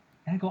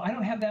 And I go, I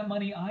don't have that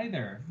money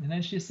either. And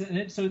then she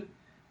said, so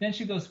then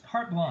she goes,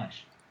 carte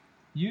blanche.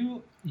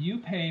 You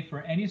pay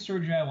for any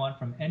surgery I want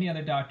from any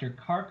other doctor,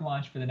 carte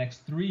blanche for the next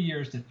 3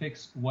 years to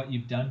fix what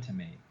you've done to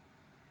me.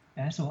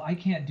 And I said, well, I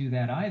can't do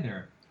that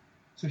either.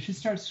 So she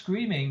starts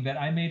screaming that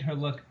I made her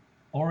look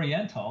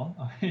Oriental.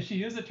 She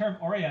used the term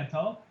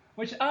Oriental,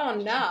 which Oh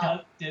she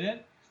no.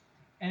 didn't.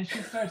 And she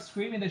starts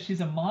screaming that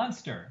she's a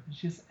monster.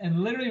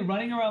 And literally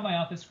running around my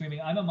office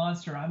screaming, I'm a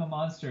monster, I'm a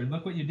monster.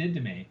 Look what you did to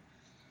me.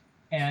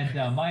 And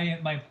my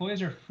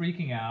employees are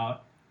freaking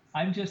out.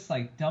 I'm just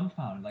like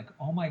dumbfounded, like,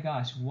 oh my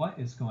gosh, what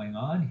is going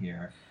on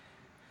here?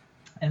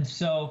 And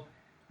so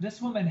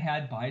this woman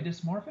had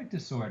biodysmorphic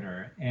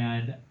disorder,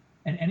 and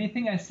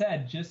anything I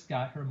said just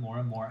got her more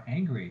and more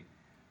angry.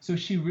 So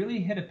she really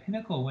hit a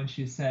pinnacle when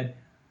she said,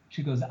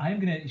 she goes,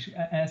 and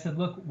I said,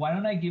 look, why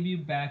don't I give you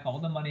back all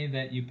the money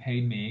that you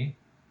paid me,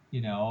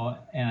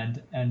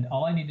 and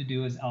all I need to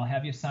do is I'll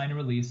have you sign a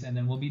release and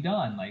then we'll be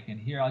done. Like, and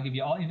here I'll give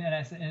you all, and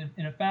I said, and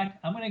in fact,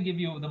 I'm going to give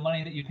you the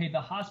money that you paid the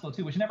hospital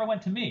too, which never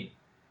went to me.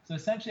 So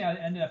essentially I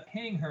ended up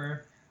paying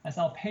her. I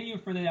said, I'll pay you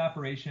for the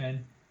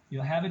operation.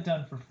 You'll have it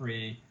done for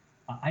free.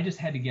 I just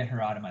had to get her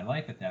out of my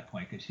life at that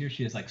point because here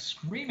she is like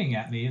screaming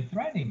at me and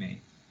threatening me.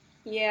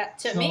 Yeah.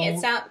 To me, it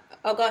So sounds.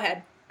 Oh, go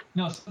ahead.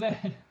 no, so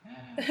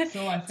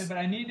I said, but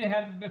I need to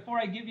have, before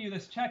I give you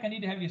this check, I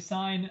need to have you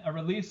sign a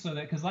release so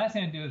that, because last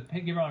thing I do is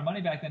give her all her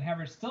money back, then have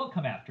her still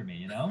come after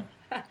me,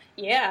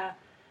 Yeah.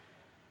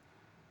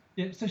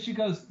 Yeah, so she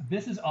goes,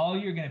 this is all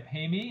you're going to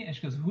pay me? And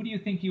she goes, who do you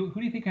think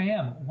I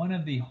am? One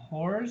of the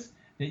whores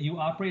that you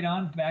operate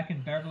on back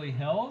in Beverly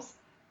Hills?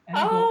 And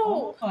I go,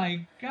 oh Oh.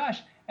 my gosh.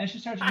 And she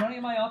starts running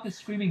in my office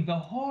screaming, the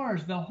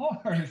whores, the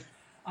whores.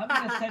 I'm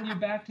going to send you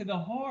back to the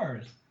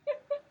whores.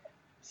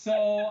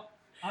 So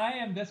I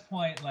am this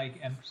point, like,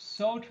 am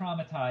so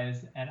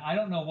traumatized and I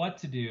don't know what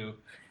to do.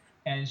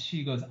 And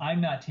she goes,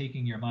 I'm not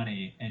taking your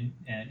money and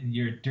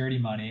your dirty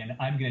money and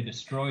I'm going to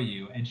destroy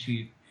you. And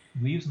she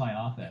leaves my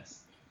office.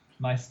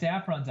 My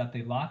staff runs up,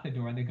 they lock the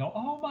door and they go,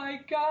 oh my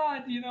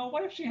God,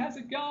 what if she has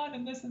a gun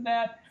and this and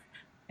that?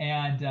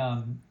 And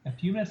a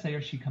few minutes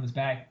later, she comes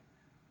back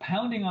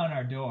pounding on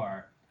our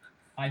door.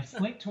 I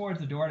slink towards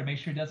the door to make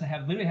sure she doesn't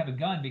literally have a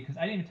gun because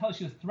I didn't even tell her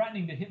she was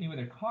threatening to hit me with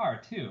her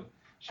car too.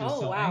 She was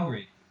Oh so wow.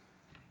 angry.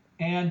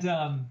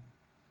 And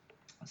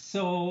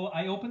so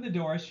I open the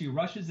door. She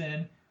rushes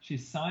in. She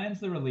signs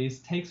the release,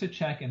 takes a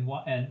check,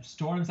 and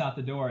storms out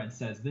the door and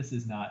says, this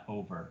is not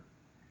over.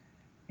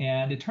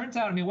 And it turns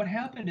out, what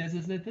happened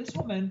is that this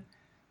woman,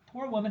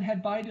 poor woman,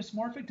 had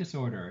biodysmorphic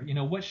disorder.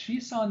 What she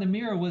saw in the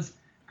mirror was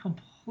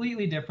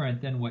completely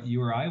different than what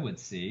you or I would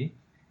see.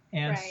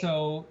 And Right.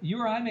 so you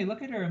or I may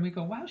look at her and we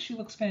go, wow, she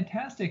looks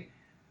fantastic.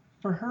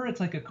 For her, it's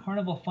like a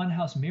Carnival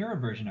Funhouse mirror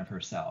version of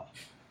herself.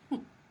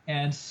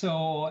 And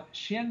so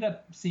she ended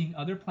up seeing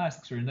other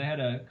plastic surgeons. I had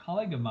a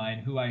colleague of mine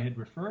who I had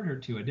referred her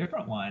to, a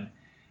different one.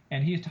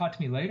 And he talked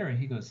to me later and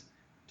he goes,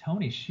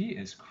 Tony, she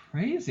is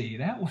crazy.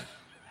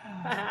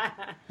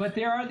 But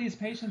there are these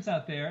patients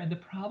out there. And the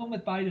problem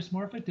with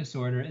biodysmorphic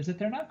disorder is that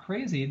they're not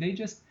crazy. They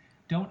just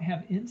don't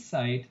have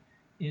insight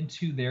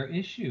into their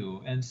issue.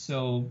 And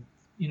so,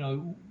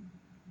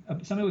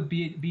 somebody with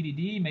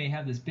BDD may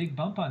have this big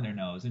bump on their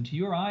nose. And to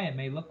your eye, it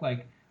may look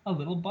like a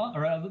little bump,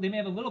 or they may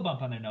have a little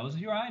bump on their nose.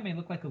 Your eye may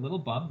look like a little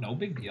bump, no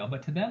big deal,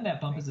 but to them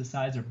that bump is the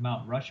size of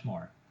Mount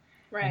Rushmore.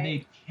 Right. And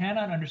they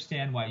cannot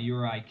understand why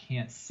your eye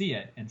can't see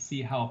it and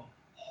see how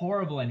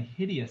horrible and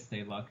hideous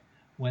they look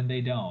when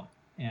they don't.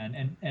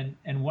 And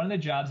one of the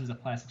jobs as a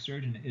plastic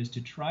surgeon is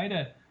to try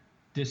to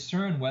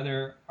discern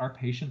whether our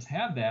patients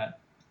have that.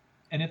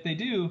 And if they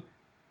do,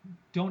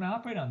 don't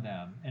operate on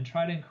them and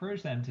try to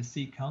encourage them to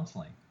seek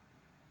counseling.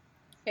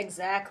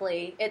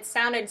 Exactly. It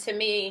sounded to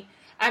me,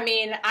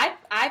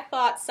 I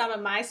thought some of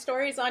my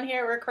stories on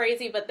here were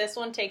crazy, but this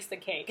one takes the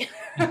cake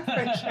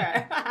for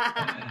sure.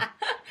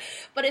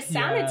 But it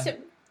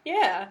sounded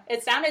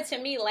it sounded to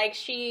me like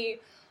she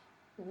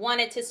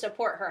wanted to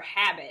support her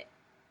habit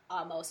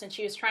almost, and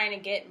she was trying to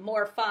get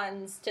more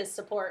funds to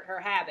support her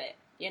habit,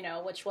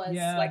 which was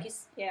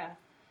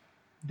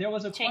There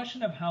was a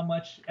question of how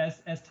much,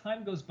 as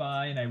time goes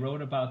by, and I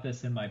wrote about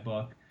this in my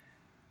book,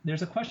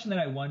 there's a question that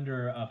I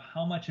wonder of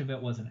how much of it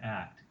was an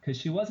act, because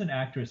she was an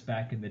actress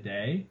back in the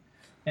day.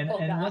 And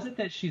was it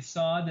that she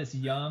saw this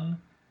young,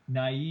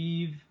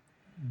 naive,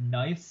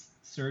 nice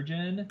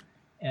surgeon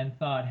and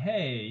thought,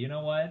 hey, you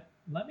know what,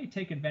 let me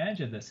take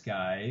advantage of this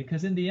guy?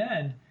 Because in the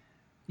end,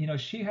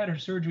 she had her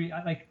surgery,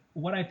 like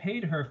what I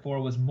paid her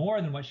for was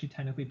more than what she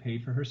technically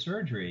paid for her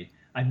surgery.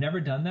 I've never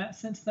done that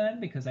since then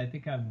because I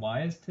think I'm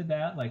wise to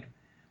that.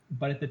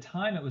 But at the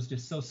time it was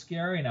just so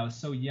scary and I was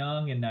so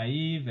young and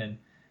naive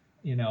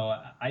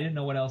I didn't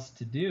know what else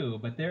to do.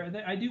 But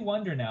I do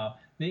wonder now.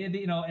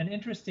 An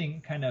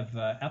interesting kind of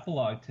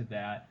epilogue to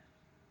that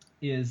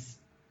is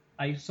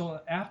so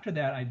after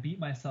that I beat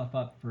myself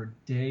up for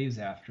days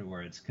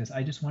afterwards because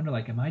I just wonder,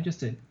 like, am I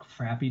just a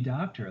crappy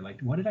doctor? Like,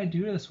 what did I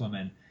do to this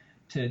woman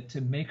to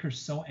make her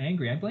so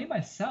angry? I blame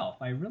myself.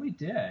 I really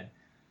did.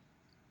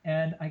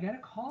 And I got a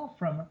call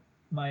from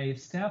my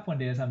staff one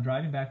day as I'm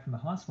driving back from the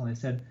hospital, and they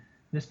said,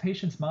 this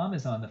patient's mom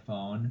is on the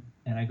phone.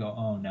 And I go,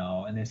 oh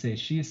no. And they say,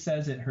 she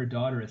says that her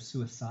daughter is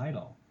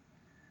suicidal.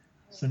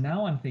 So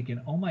now I'm thinking,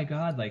 oh my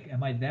God, like,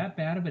 am I that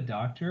bad of a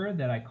doctor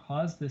that I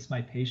caused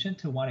my patient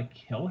to want to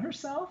kill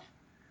herself?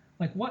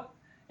 Like, what?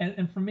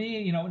 And for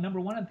me, number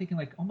one, I'm thinking,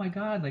 like, oh my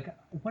God, like,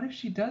 what if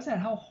she does that?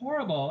 How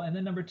horrible. And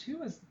then number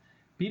two is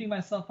beating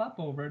myself up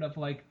over it of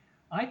like,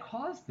 I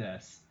caused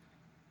this.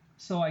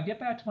 So I get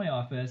back to my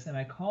office and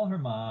I call her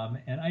mom.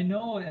 And I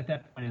know at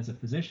that point as a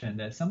physician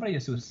that somebody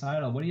is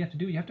suicidal. What do you have to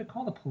do? You have to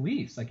call the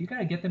police. Like, you got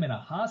to get them in a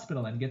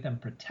hospital and get them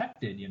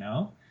protected.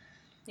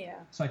 Yeah.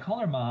 So I call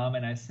her mom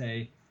and I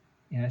say,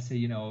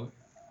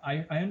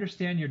 I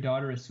understand your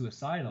daughter is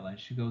suicidal. And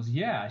she goes,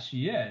 yeah,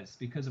 she is,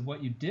 because of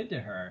what you did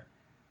to her.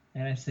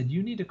 And I said,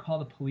 you need to call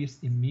the police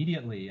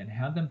immediately and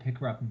have them pick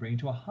her up and bring her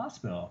to a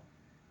hospital.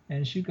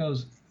 And she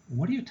goes,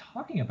 what are you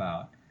talking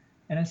about?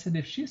 And I said,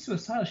 if she's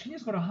suicidal, she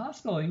needs to go to a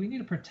hospital. We need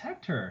to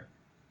protect her.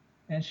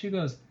 And she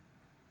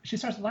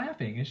starts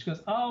laughing. And she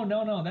goes, oh,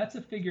 no, that's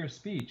a figure of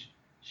speech.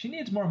 She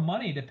needs more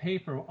money to pay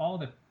for all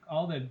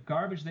the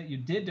garbage that you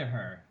did to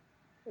her.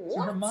 What?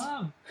 So her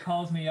mom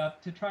calls me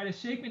up to try to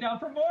shake me down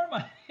for more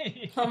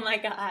money. Oh my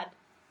God.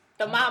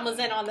 The mom was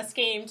in on the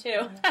scheme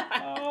too.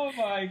 Oh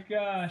my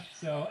gosh.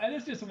 And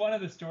it's just one of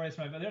the stories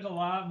from it, but there's a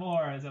lot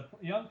more. As a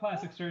young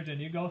plastic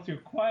surgeon, you go through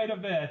quite a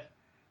bit.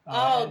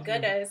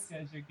 Goodness.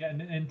 As you're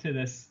getting into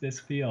this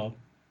field.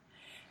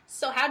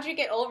 So how'd you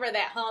get over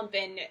that hump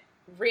and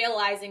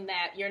realizing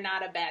that you're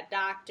not a bad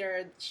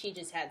doctor, she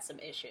just had some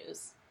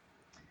issues?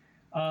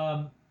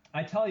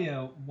 I tell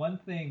you, one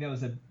thing that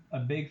was a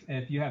big,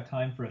 if you have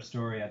time for a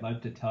story, I'd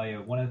love to tell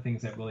you one of the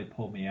things that really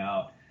pulled me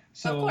out.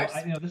 So, of course.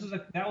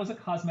 That was a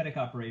cosmetic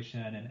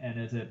operation, and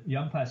as a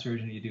young plastic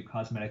surgeon, you do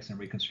cosmetics and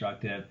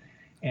reconstructive.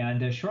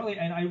 And shortly,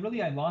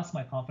 I lost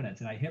my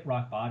confidence, and I hit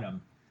rock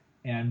bottom.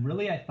 And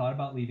really, I thought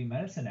about leaving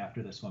medicine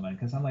after this woman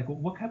because I'm like, well,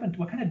 what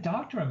kind of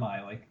doctor am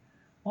I? Like,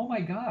 oh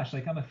my gosh,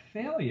 like, I'm a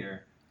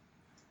failure.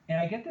 And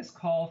I get this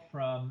call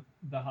from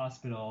the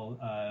hospital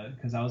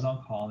because I was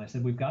on call, and they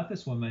said, we've got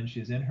this woman.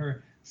 She's in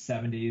her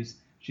 70s.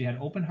 She had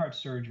open heart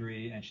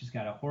surgery, and she's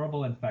got a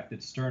horrible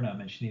infected sternum,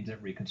 and she needs it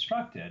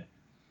reconstructed.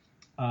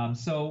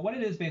 So what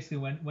it is basically,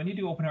 when you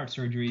do open heart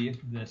surgery,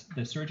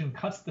 the surgeon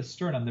cuts the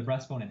sternum, the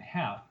breastbone, in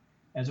half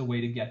as a way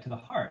to get to the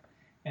heart.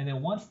 And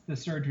then once the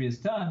surgery is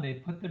done, they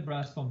put the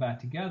breastbone back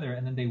together,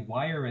 and then they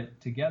wire it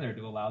together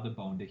to allow the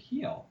bone to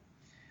heal.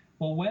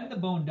 Well, when the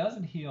bone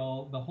doesn't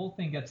heal, the whole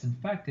thing gets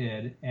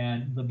infected,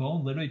 and the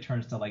bone literally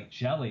turns to like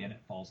jelly, and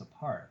it falls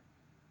apart.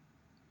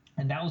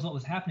 And that was what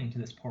was happening to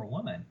this poor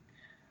woman.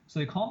 So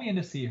they call me in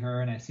to see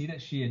her, and I see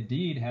that she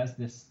indeed has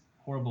this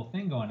horrible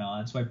thing going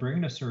on. So I bring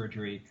her to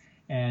surgery,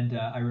 and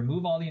I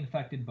remove all the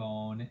infected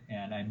bone,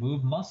 and I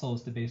move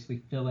muscles to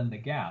basically fill in the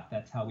gap.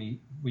 That's how we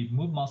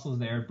move muscles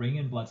there, bring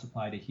in blood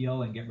supply to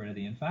heal and get rid of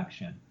the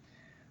infection.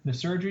 The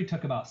surgery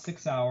took about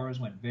 6 hours,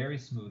 went very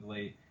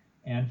smoothly.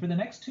 And for the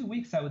next 2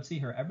 weeks, I would see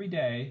her every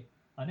day.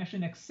 Actually,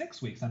 next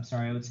 6 weeks,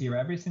 I would see her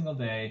every single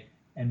day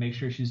and make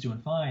sure she's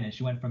doing fine. And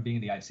she went from being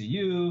in the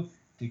ICU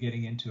to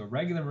getting into a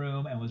regular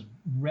room and was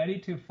ready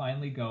to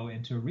finally go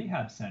into a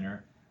rehab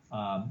center,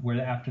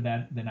 where after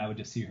that, then I would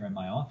just see her in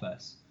my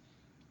office.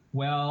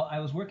 Well, I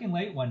was working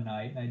late one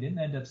night, and I didn't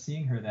end up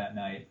seeing her that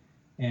night,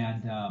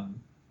 and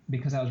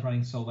because I was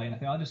running so late, I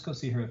thought I'll just go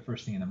see her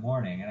first thing in the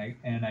morning.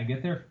 And I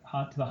get there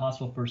to the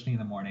hospital first thing in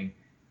the morning,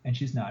 and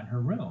she's not in her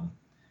room.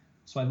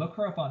 So I look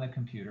her up on the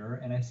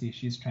computer, and I see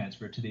she's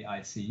transferred to the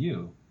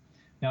ICU.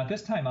 Now, at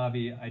this time,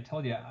 Avi, I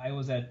told you I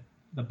was at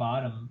the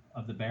bottom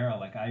of the barrel.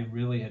 Like, I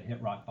really had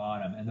hit rock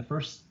bottom. And the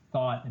first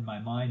thought in my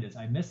mind is,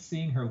 I missed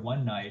seeing her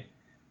one night.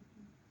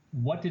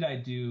 What did I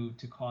do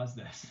to cause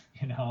this?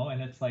 And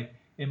it's like,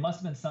 it must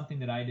have been something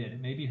that I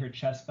did. Maybe her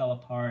chest fell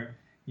apart.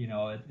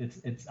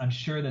 I'm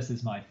sure this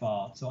is my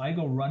fault. So I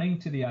go running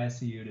to the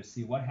ICU to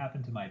see what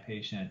happened to my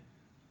patient.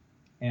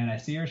 And I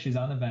see her, she's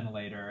on the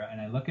ventilator, and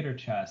I look at her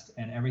chest,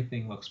 and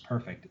everything looks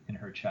perfect in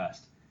her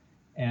chest.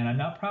 And I'm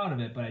not proud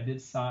of it, but I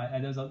did sigh.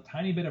 There's a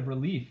tiny bit of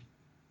relief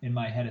in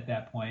my head at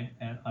that point,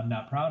 and I'm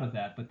not proud of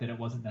that, but that it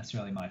wasn't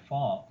necessarily my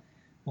fault.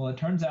 Well, it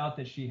turns out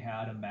that she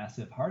had a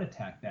massive heart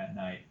attack that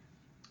night.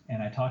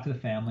 And I talked to the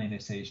family, and they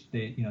say,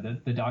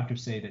 the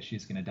doctors say that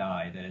she's going to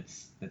die,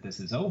 that this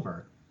is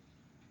over.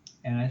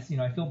 And I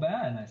feel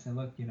bad, and I said,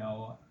 look,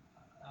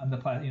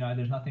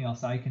 there's nothing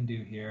else I can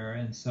do here.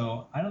 And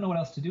so I don't know what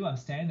else to do. I'm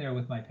standing there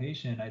with my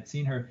patient. I'd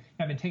seen her,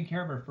 I've been taking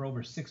care of her for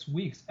over 6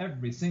 weeks,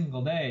 every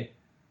single day.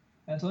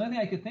 And so the only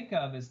thing I could think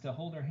of is to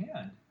hold her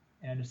hand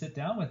and to sit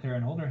down with her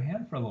and hold her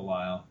hand for a little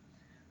while.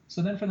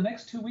 So then for the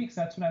next 2 weeks,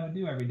 that's what I would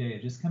do every day.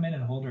 Just come in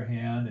and hold her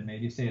hand and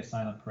maybe say a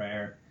silent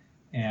prayer.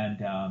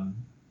 And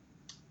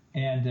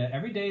And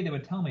every day they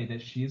would tell me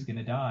that she's going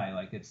to die,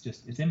 like it's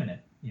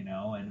imminent,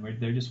 and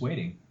they're just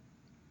waiting.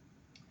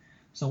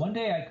 So one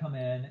day I come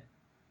in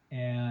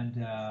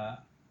and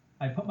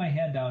I put my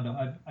hand down.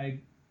 I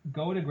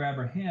go to grab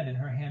her hand, and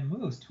her hand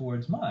moves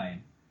towards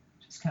mine.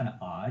 Which is kind of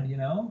odd,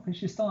 because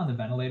she's still on the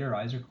ventilator. Her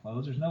eyes are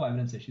closed. There's no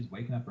evidence that she's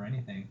waking up or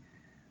anything.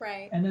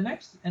 Right. And the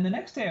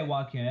next day I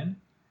walk in,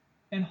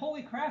 and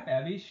holy crap,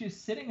 Abby, she's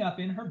sitting up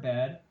in her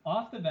bed,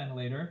 off the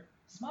ventilator,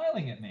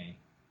 smiling at me.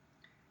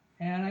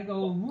 And I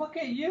go, look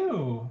at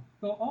you.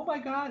 I go, oh my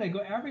God. I go,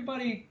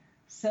 everybody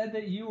said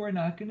that you were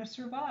not going to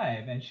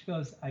survive. And she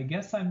goes, I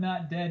guess I'm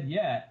not dead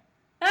yet.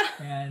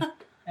 and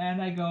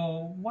and I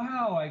go,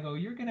 wow. I go,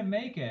 you're going to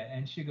make it.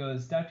 And she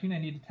goes, Dr. Youn, I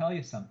need to tell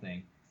you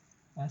something.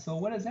 And I said,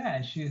 what is that?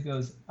 And she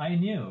goes, I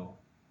knew.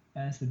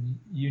 And I said,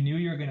 you knew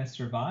you were going to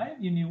survive?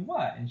 You knew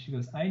what? And she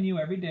goes, I knew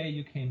every day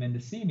you came in to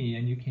see me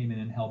and you came in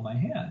and held my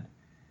hand.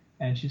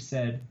 And she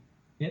said,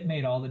 it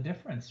made all the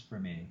difference for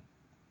me.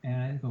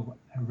 And I go,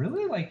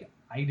 really? Like,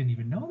 I didn't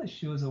even know that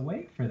she was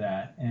awake for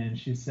that. And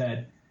she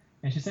said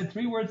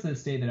 3 words to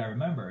this day that I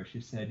remember.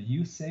 She said,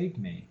 you saved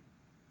me.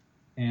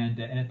 And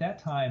at that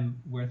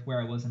time,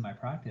 where I was in my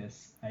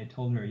practice, I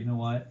told her, you know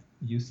what?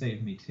 You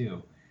saved me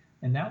too.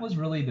 And that was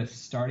really the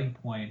starting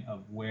point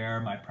of where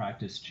my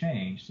practice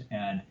changed,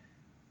 and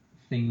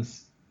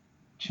things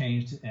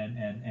changed,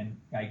 and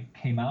I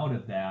came out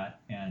of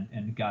that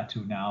and got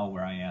to now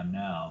where I am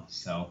now.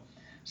 So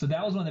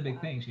that was one of the big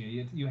things.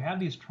 You have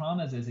these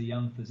traumas as a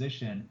young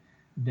physician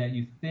that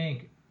you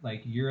think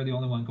like you're the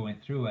only one going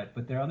through it,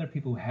 but there are other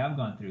people who have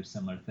gone through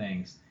similar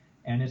things.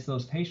 And it's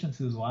those patients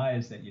whose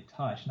lives that you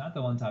touch, not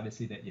the ones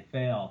obviously that you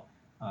fail,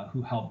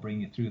 who help bring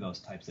you through those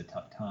types of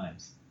tough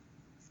times.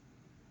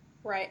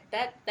 Right.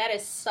 That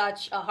is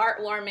such a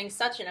heartwarming,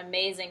 such an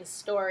amazing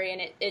story,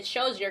 and it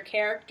shows your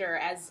character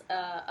as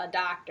a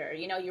doctor.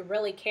 You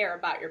really care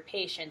about your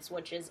patients,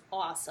 which is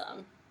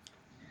awesome.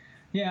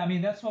 Yeah, I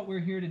mean, that's what we're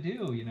here to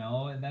do,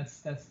 and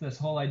that's this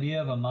whole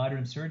idea of a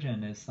modern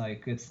surgeon. Is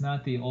like, it's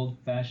not the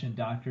old-fashioned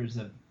doctors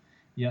of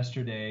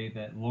yesterday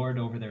that lord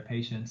over their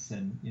patients,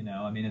 and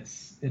I mean,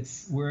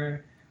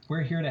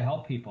 we're here to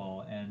help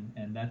people, and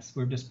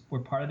we're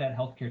part of that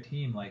healthcare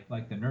team,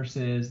 like the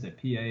nurses, the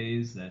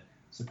PAs, the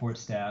support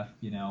staff.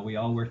 We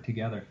all work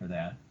together for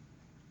that.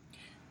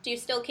 Do you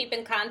still keep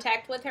in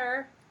contact with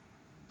her?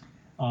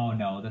 Oh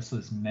no, this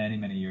was many,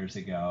 many years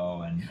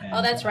ago, and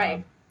oh, that's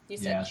right. You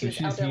said yeah, she was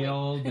she's elderly.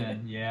 healed,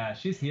 and yeah,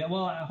 she's healed.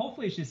 Well,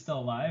 hopefully she's still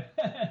alive.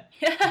 But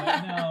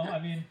no, I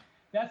mean,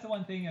 that's the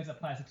one thing as a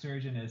plastic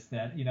surgeon is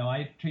that,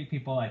 I treat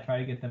people, I try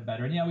to get them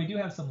better. And yeah, we do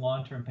have some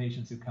long-term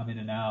patients who come in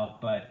and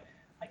out, but,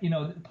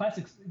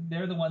 plastics,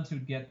 they're the ones who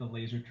get the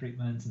laser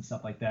treatments and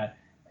stuff like that.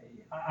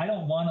 I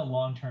don't want a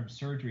long-term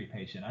surgery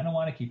patient. I don't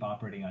want to keep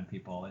operating on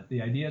people.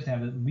 The idea is to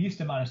have the least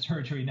amount of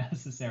surgery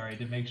necessary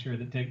to make sure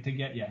that to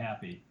get you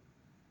happy.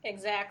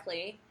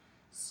 Exactly.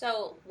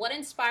 So what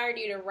inspired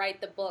you to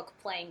write the book,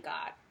 Playing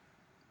God?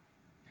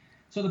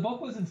 So the book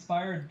was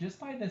inspired just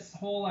by this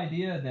whole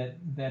idea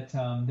that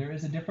there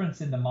is a difference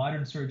in the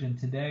modern surgeon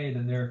today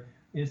than there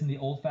is in the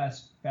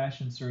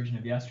old-fashioned surgeon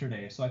of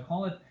yesterday. So I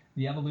call it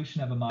the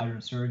evolution of a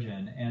modern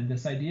surgeon, and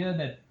this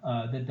idea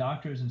that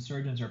doctors and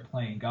surgeons are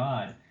playing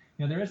God.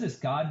 There is this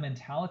God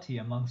mentality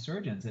among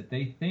surgeons that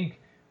they think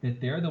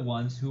that they're the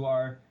ones who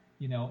are,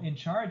 in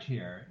charge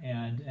here,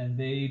 and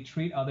they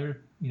treat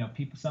other,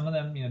 people. Some of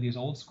them, these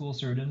old school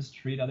surgeons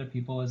treat other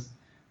people as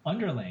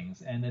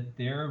underlings, and that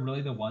they're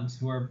really the ones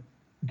who are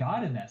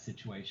God in that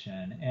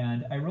situation.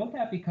 And I wrote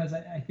that because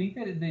I think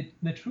that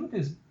the truth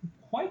is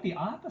quite the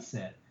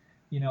opposite.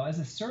 As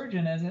a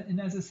surgeon,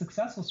 as a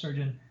successful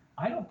surgeon,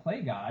 I don't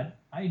play God.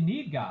 I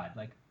need God.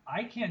 Like,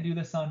 I can't do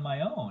this on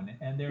my own.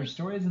 And there are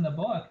stories in the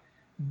book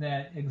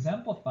that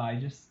exemplify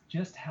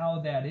just how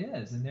that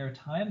is. And there are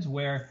times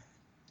where,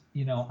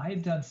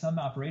 I've done some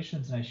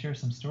operations, and I share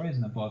some stories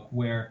in the book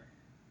where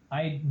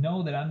I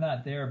know that I'm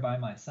not there by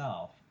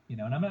myself.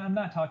 And I'm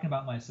not talking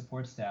about my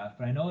support staff,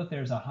 but I know that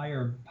there's a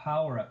higher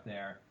power up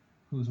there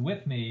who's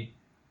with me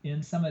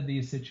in some of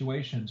these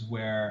situations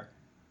where,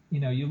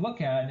 you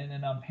look at it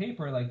and on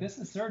paper, like, this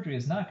surgery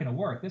is not going to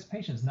work. This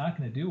patient's not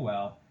going to do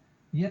well.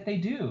 Yet they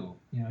do.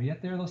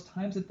 Yet there are those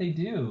times that they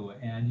do.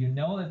 And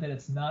that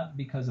it's not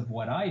because of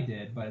what I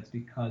did, but it's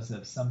because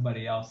of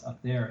somebody else up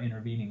there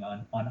intervening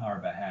on our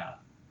behalf.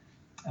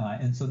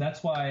 And so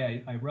that's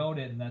why I wrote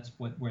it, and that's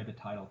where the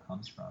title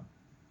comes from.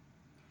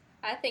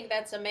 I think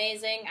that's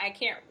amazing. I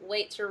can't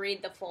wait to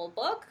read the full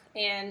book,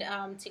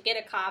 and to get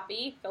a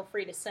copy, feel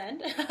free to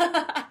send.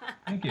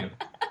 Thank you.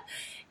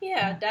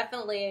 Yeah,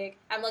 definitely.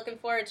 I'm looking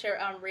forward to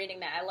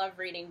reading that. I love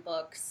reading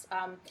books.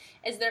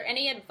 Is there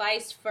any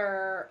advice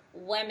for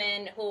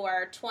women who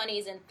are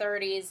 20s and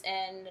 30s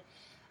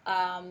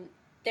and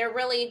they're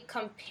really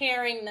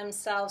comparing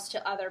themselves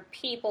to other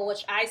people,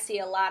 which I see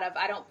a lot of?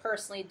 I don't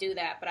personally do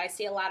that, but I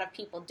see a lot of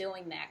people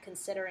doing that,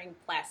 considering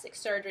plastic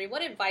surgery.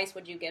 What advice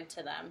would you give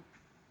to them?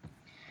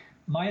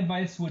 My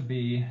advice would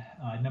be,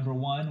 number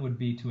one, would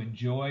be to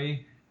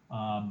enjoy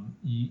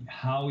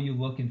how you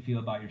look and feel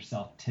about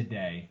yourself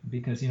today.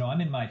 Because, I'm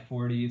in my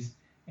 40s,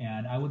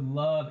 And I would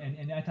love,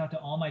 and I talk to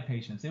all my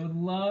patients, they would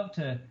love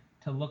to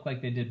look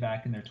like they did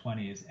back in their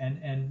 20s.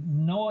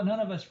 And none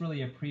of us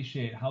really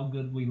appreciate how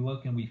good we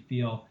look and we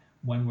feel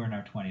when we're in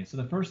our 20s. So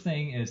the first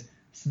thing is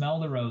smell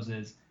the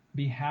roses,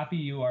 be happy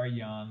you are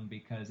young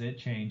because it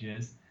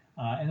changes.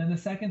 And then the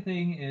second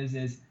thing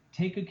is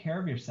take good care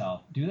of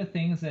yourself. Do the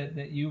things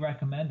that you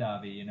recommend,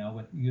 Avi,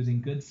 with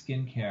using good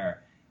skincare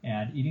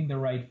and eating the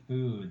right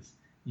foods.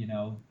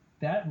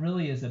 That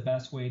really is the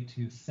best way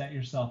to set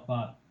yourself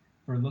up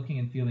for looking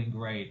and feeling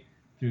great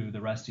through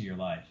the rest of your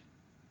life.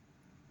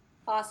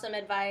 Awesome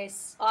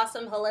advice.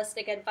 Awesome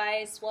holistic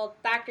advice. Well,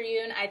 Dr.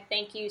 Youn, I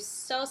thank you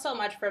so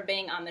much for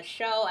being on the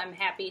show. I'm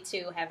happy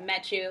to have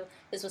met you.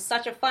 This was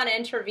such a fun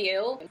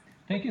interview.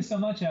 Thank you so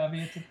much,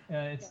 Abby.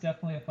 It's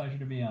definitely a pleasure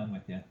to be on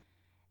with you.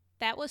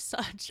 That was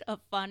such a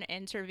fun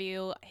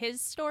interview. His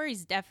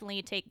stories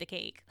definitely take the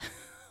cake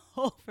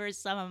over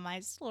some of my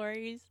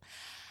stories.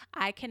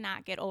 I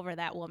cannot get over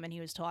that woman he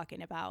was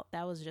talking about.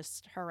 That was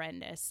just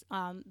horrendous.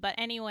 But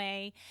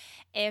anyway,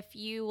 if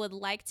you would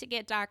like to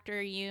get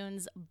Dr.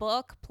 Youn's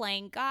book,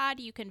 Playing God,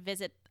 you can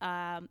visit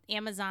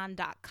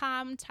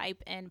Amazon.com,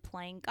 type in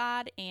Playing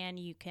God, and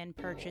you can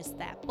purchase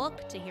that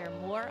book to hear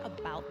more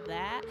about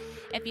that.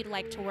 If you'd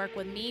like to work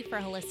with me for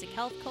holistic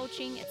health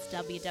coaching, it's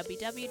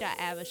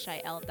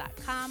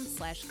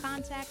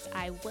www.avishayel.com/contact.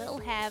 I will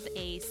have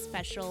a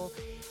special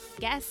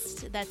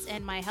guest that's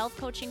in my health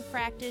coaching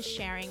practice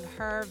sharing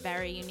her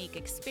very unique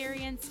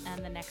experience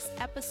in the next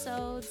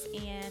episodes,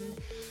 and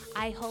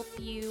I hope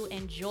you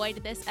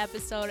enjoyed this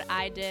episode.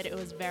 I did. It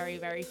was very,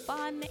 very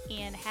fun,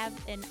 and have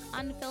an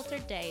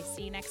unfiltered day.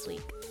 See you next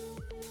week.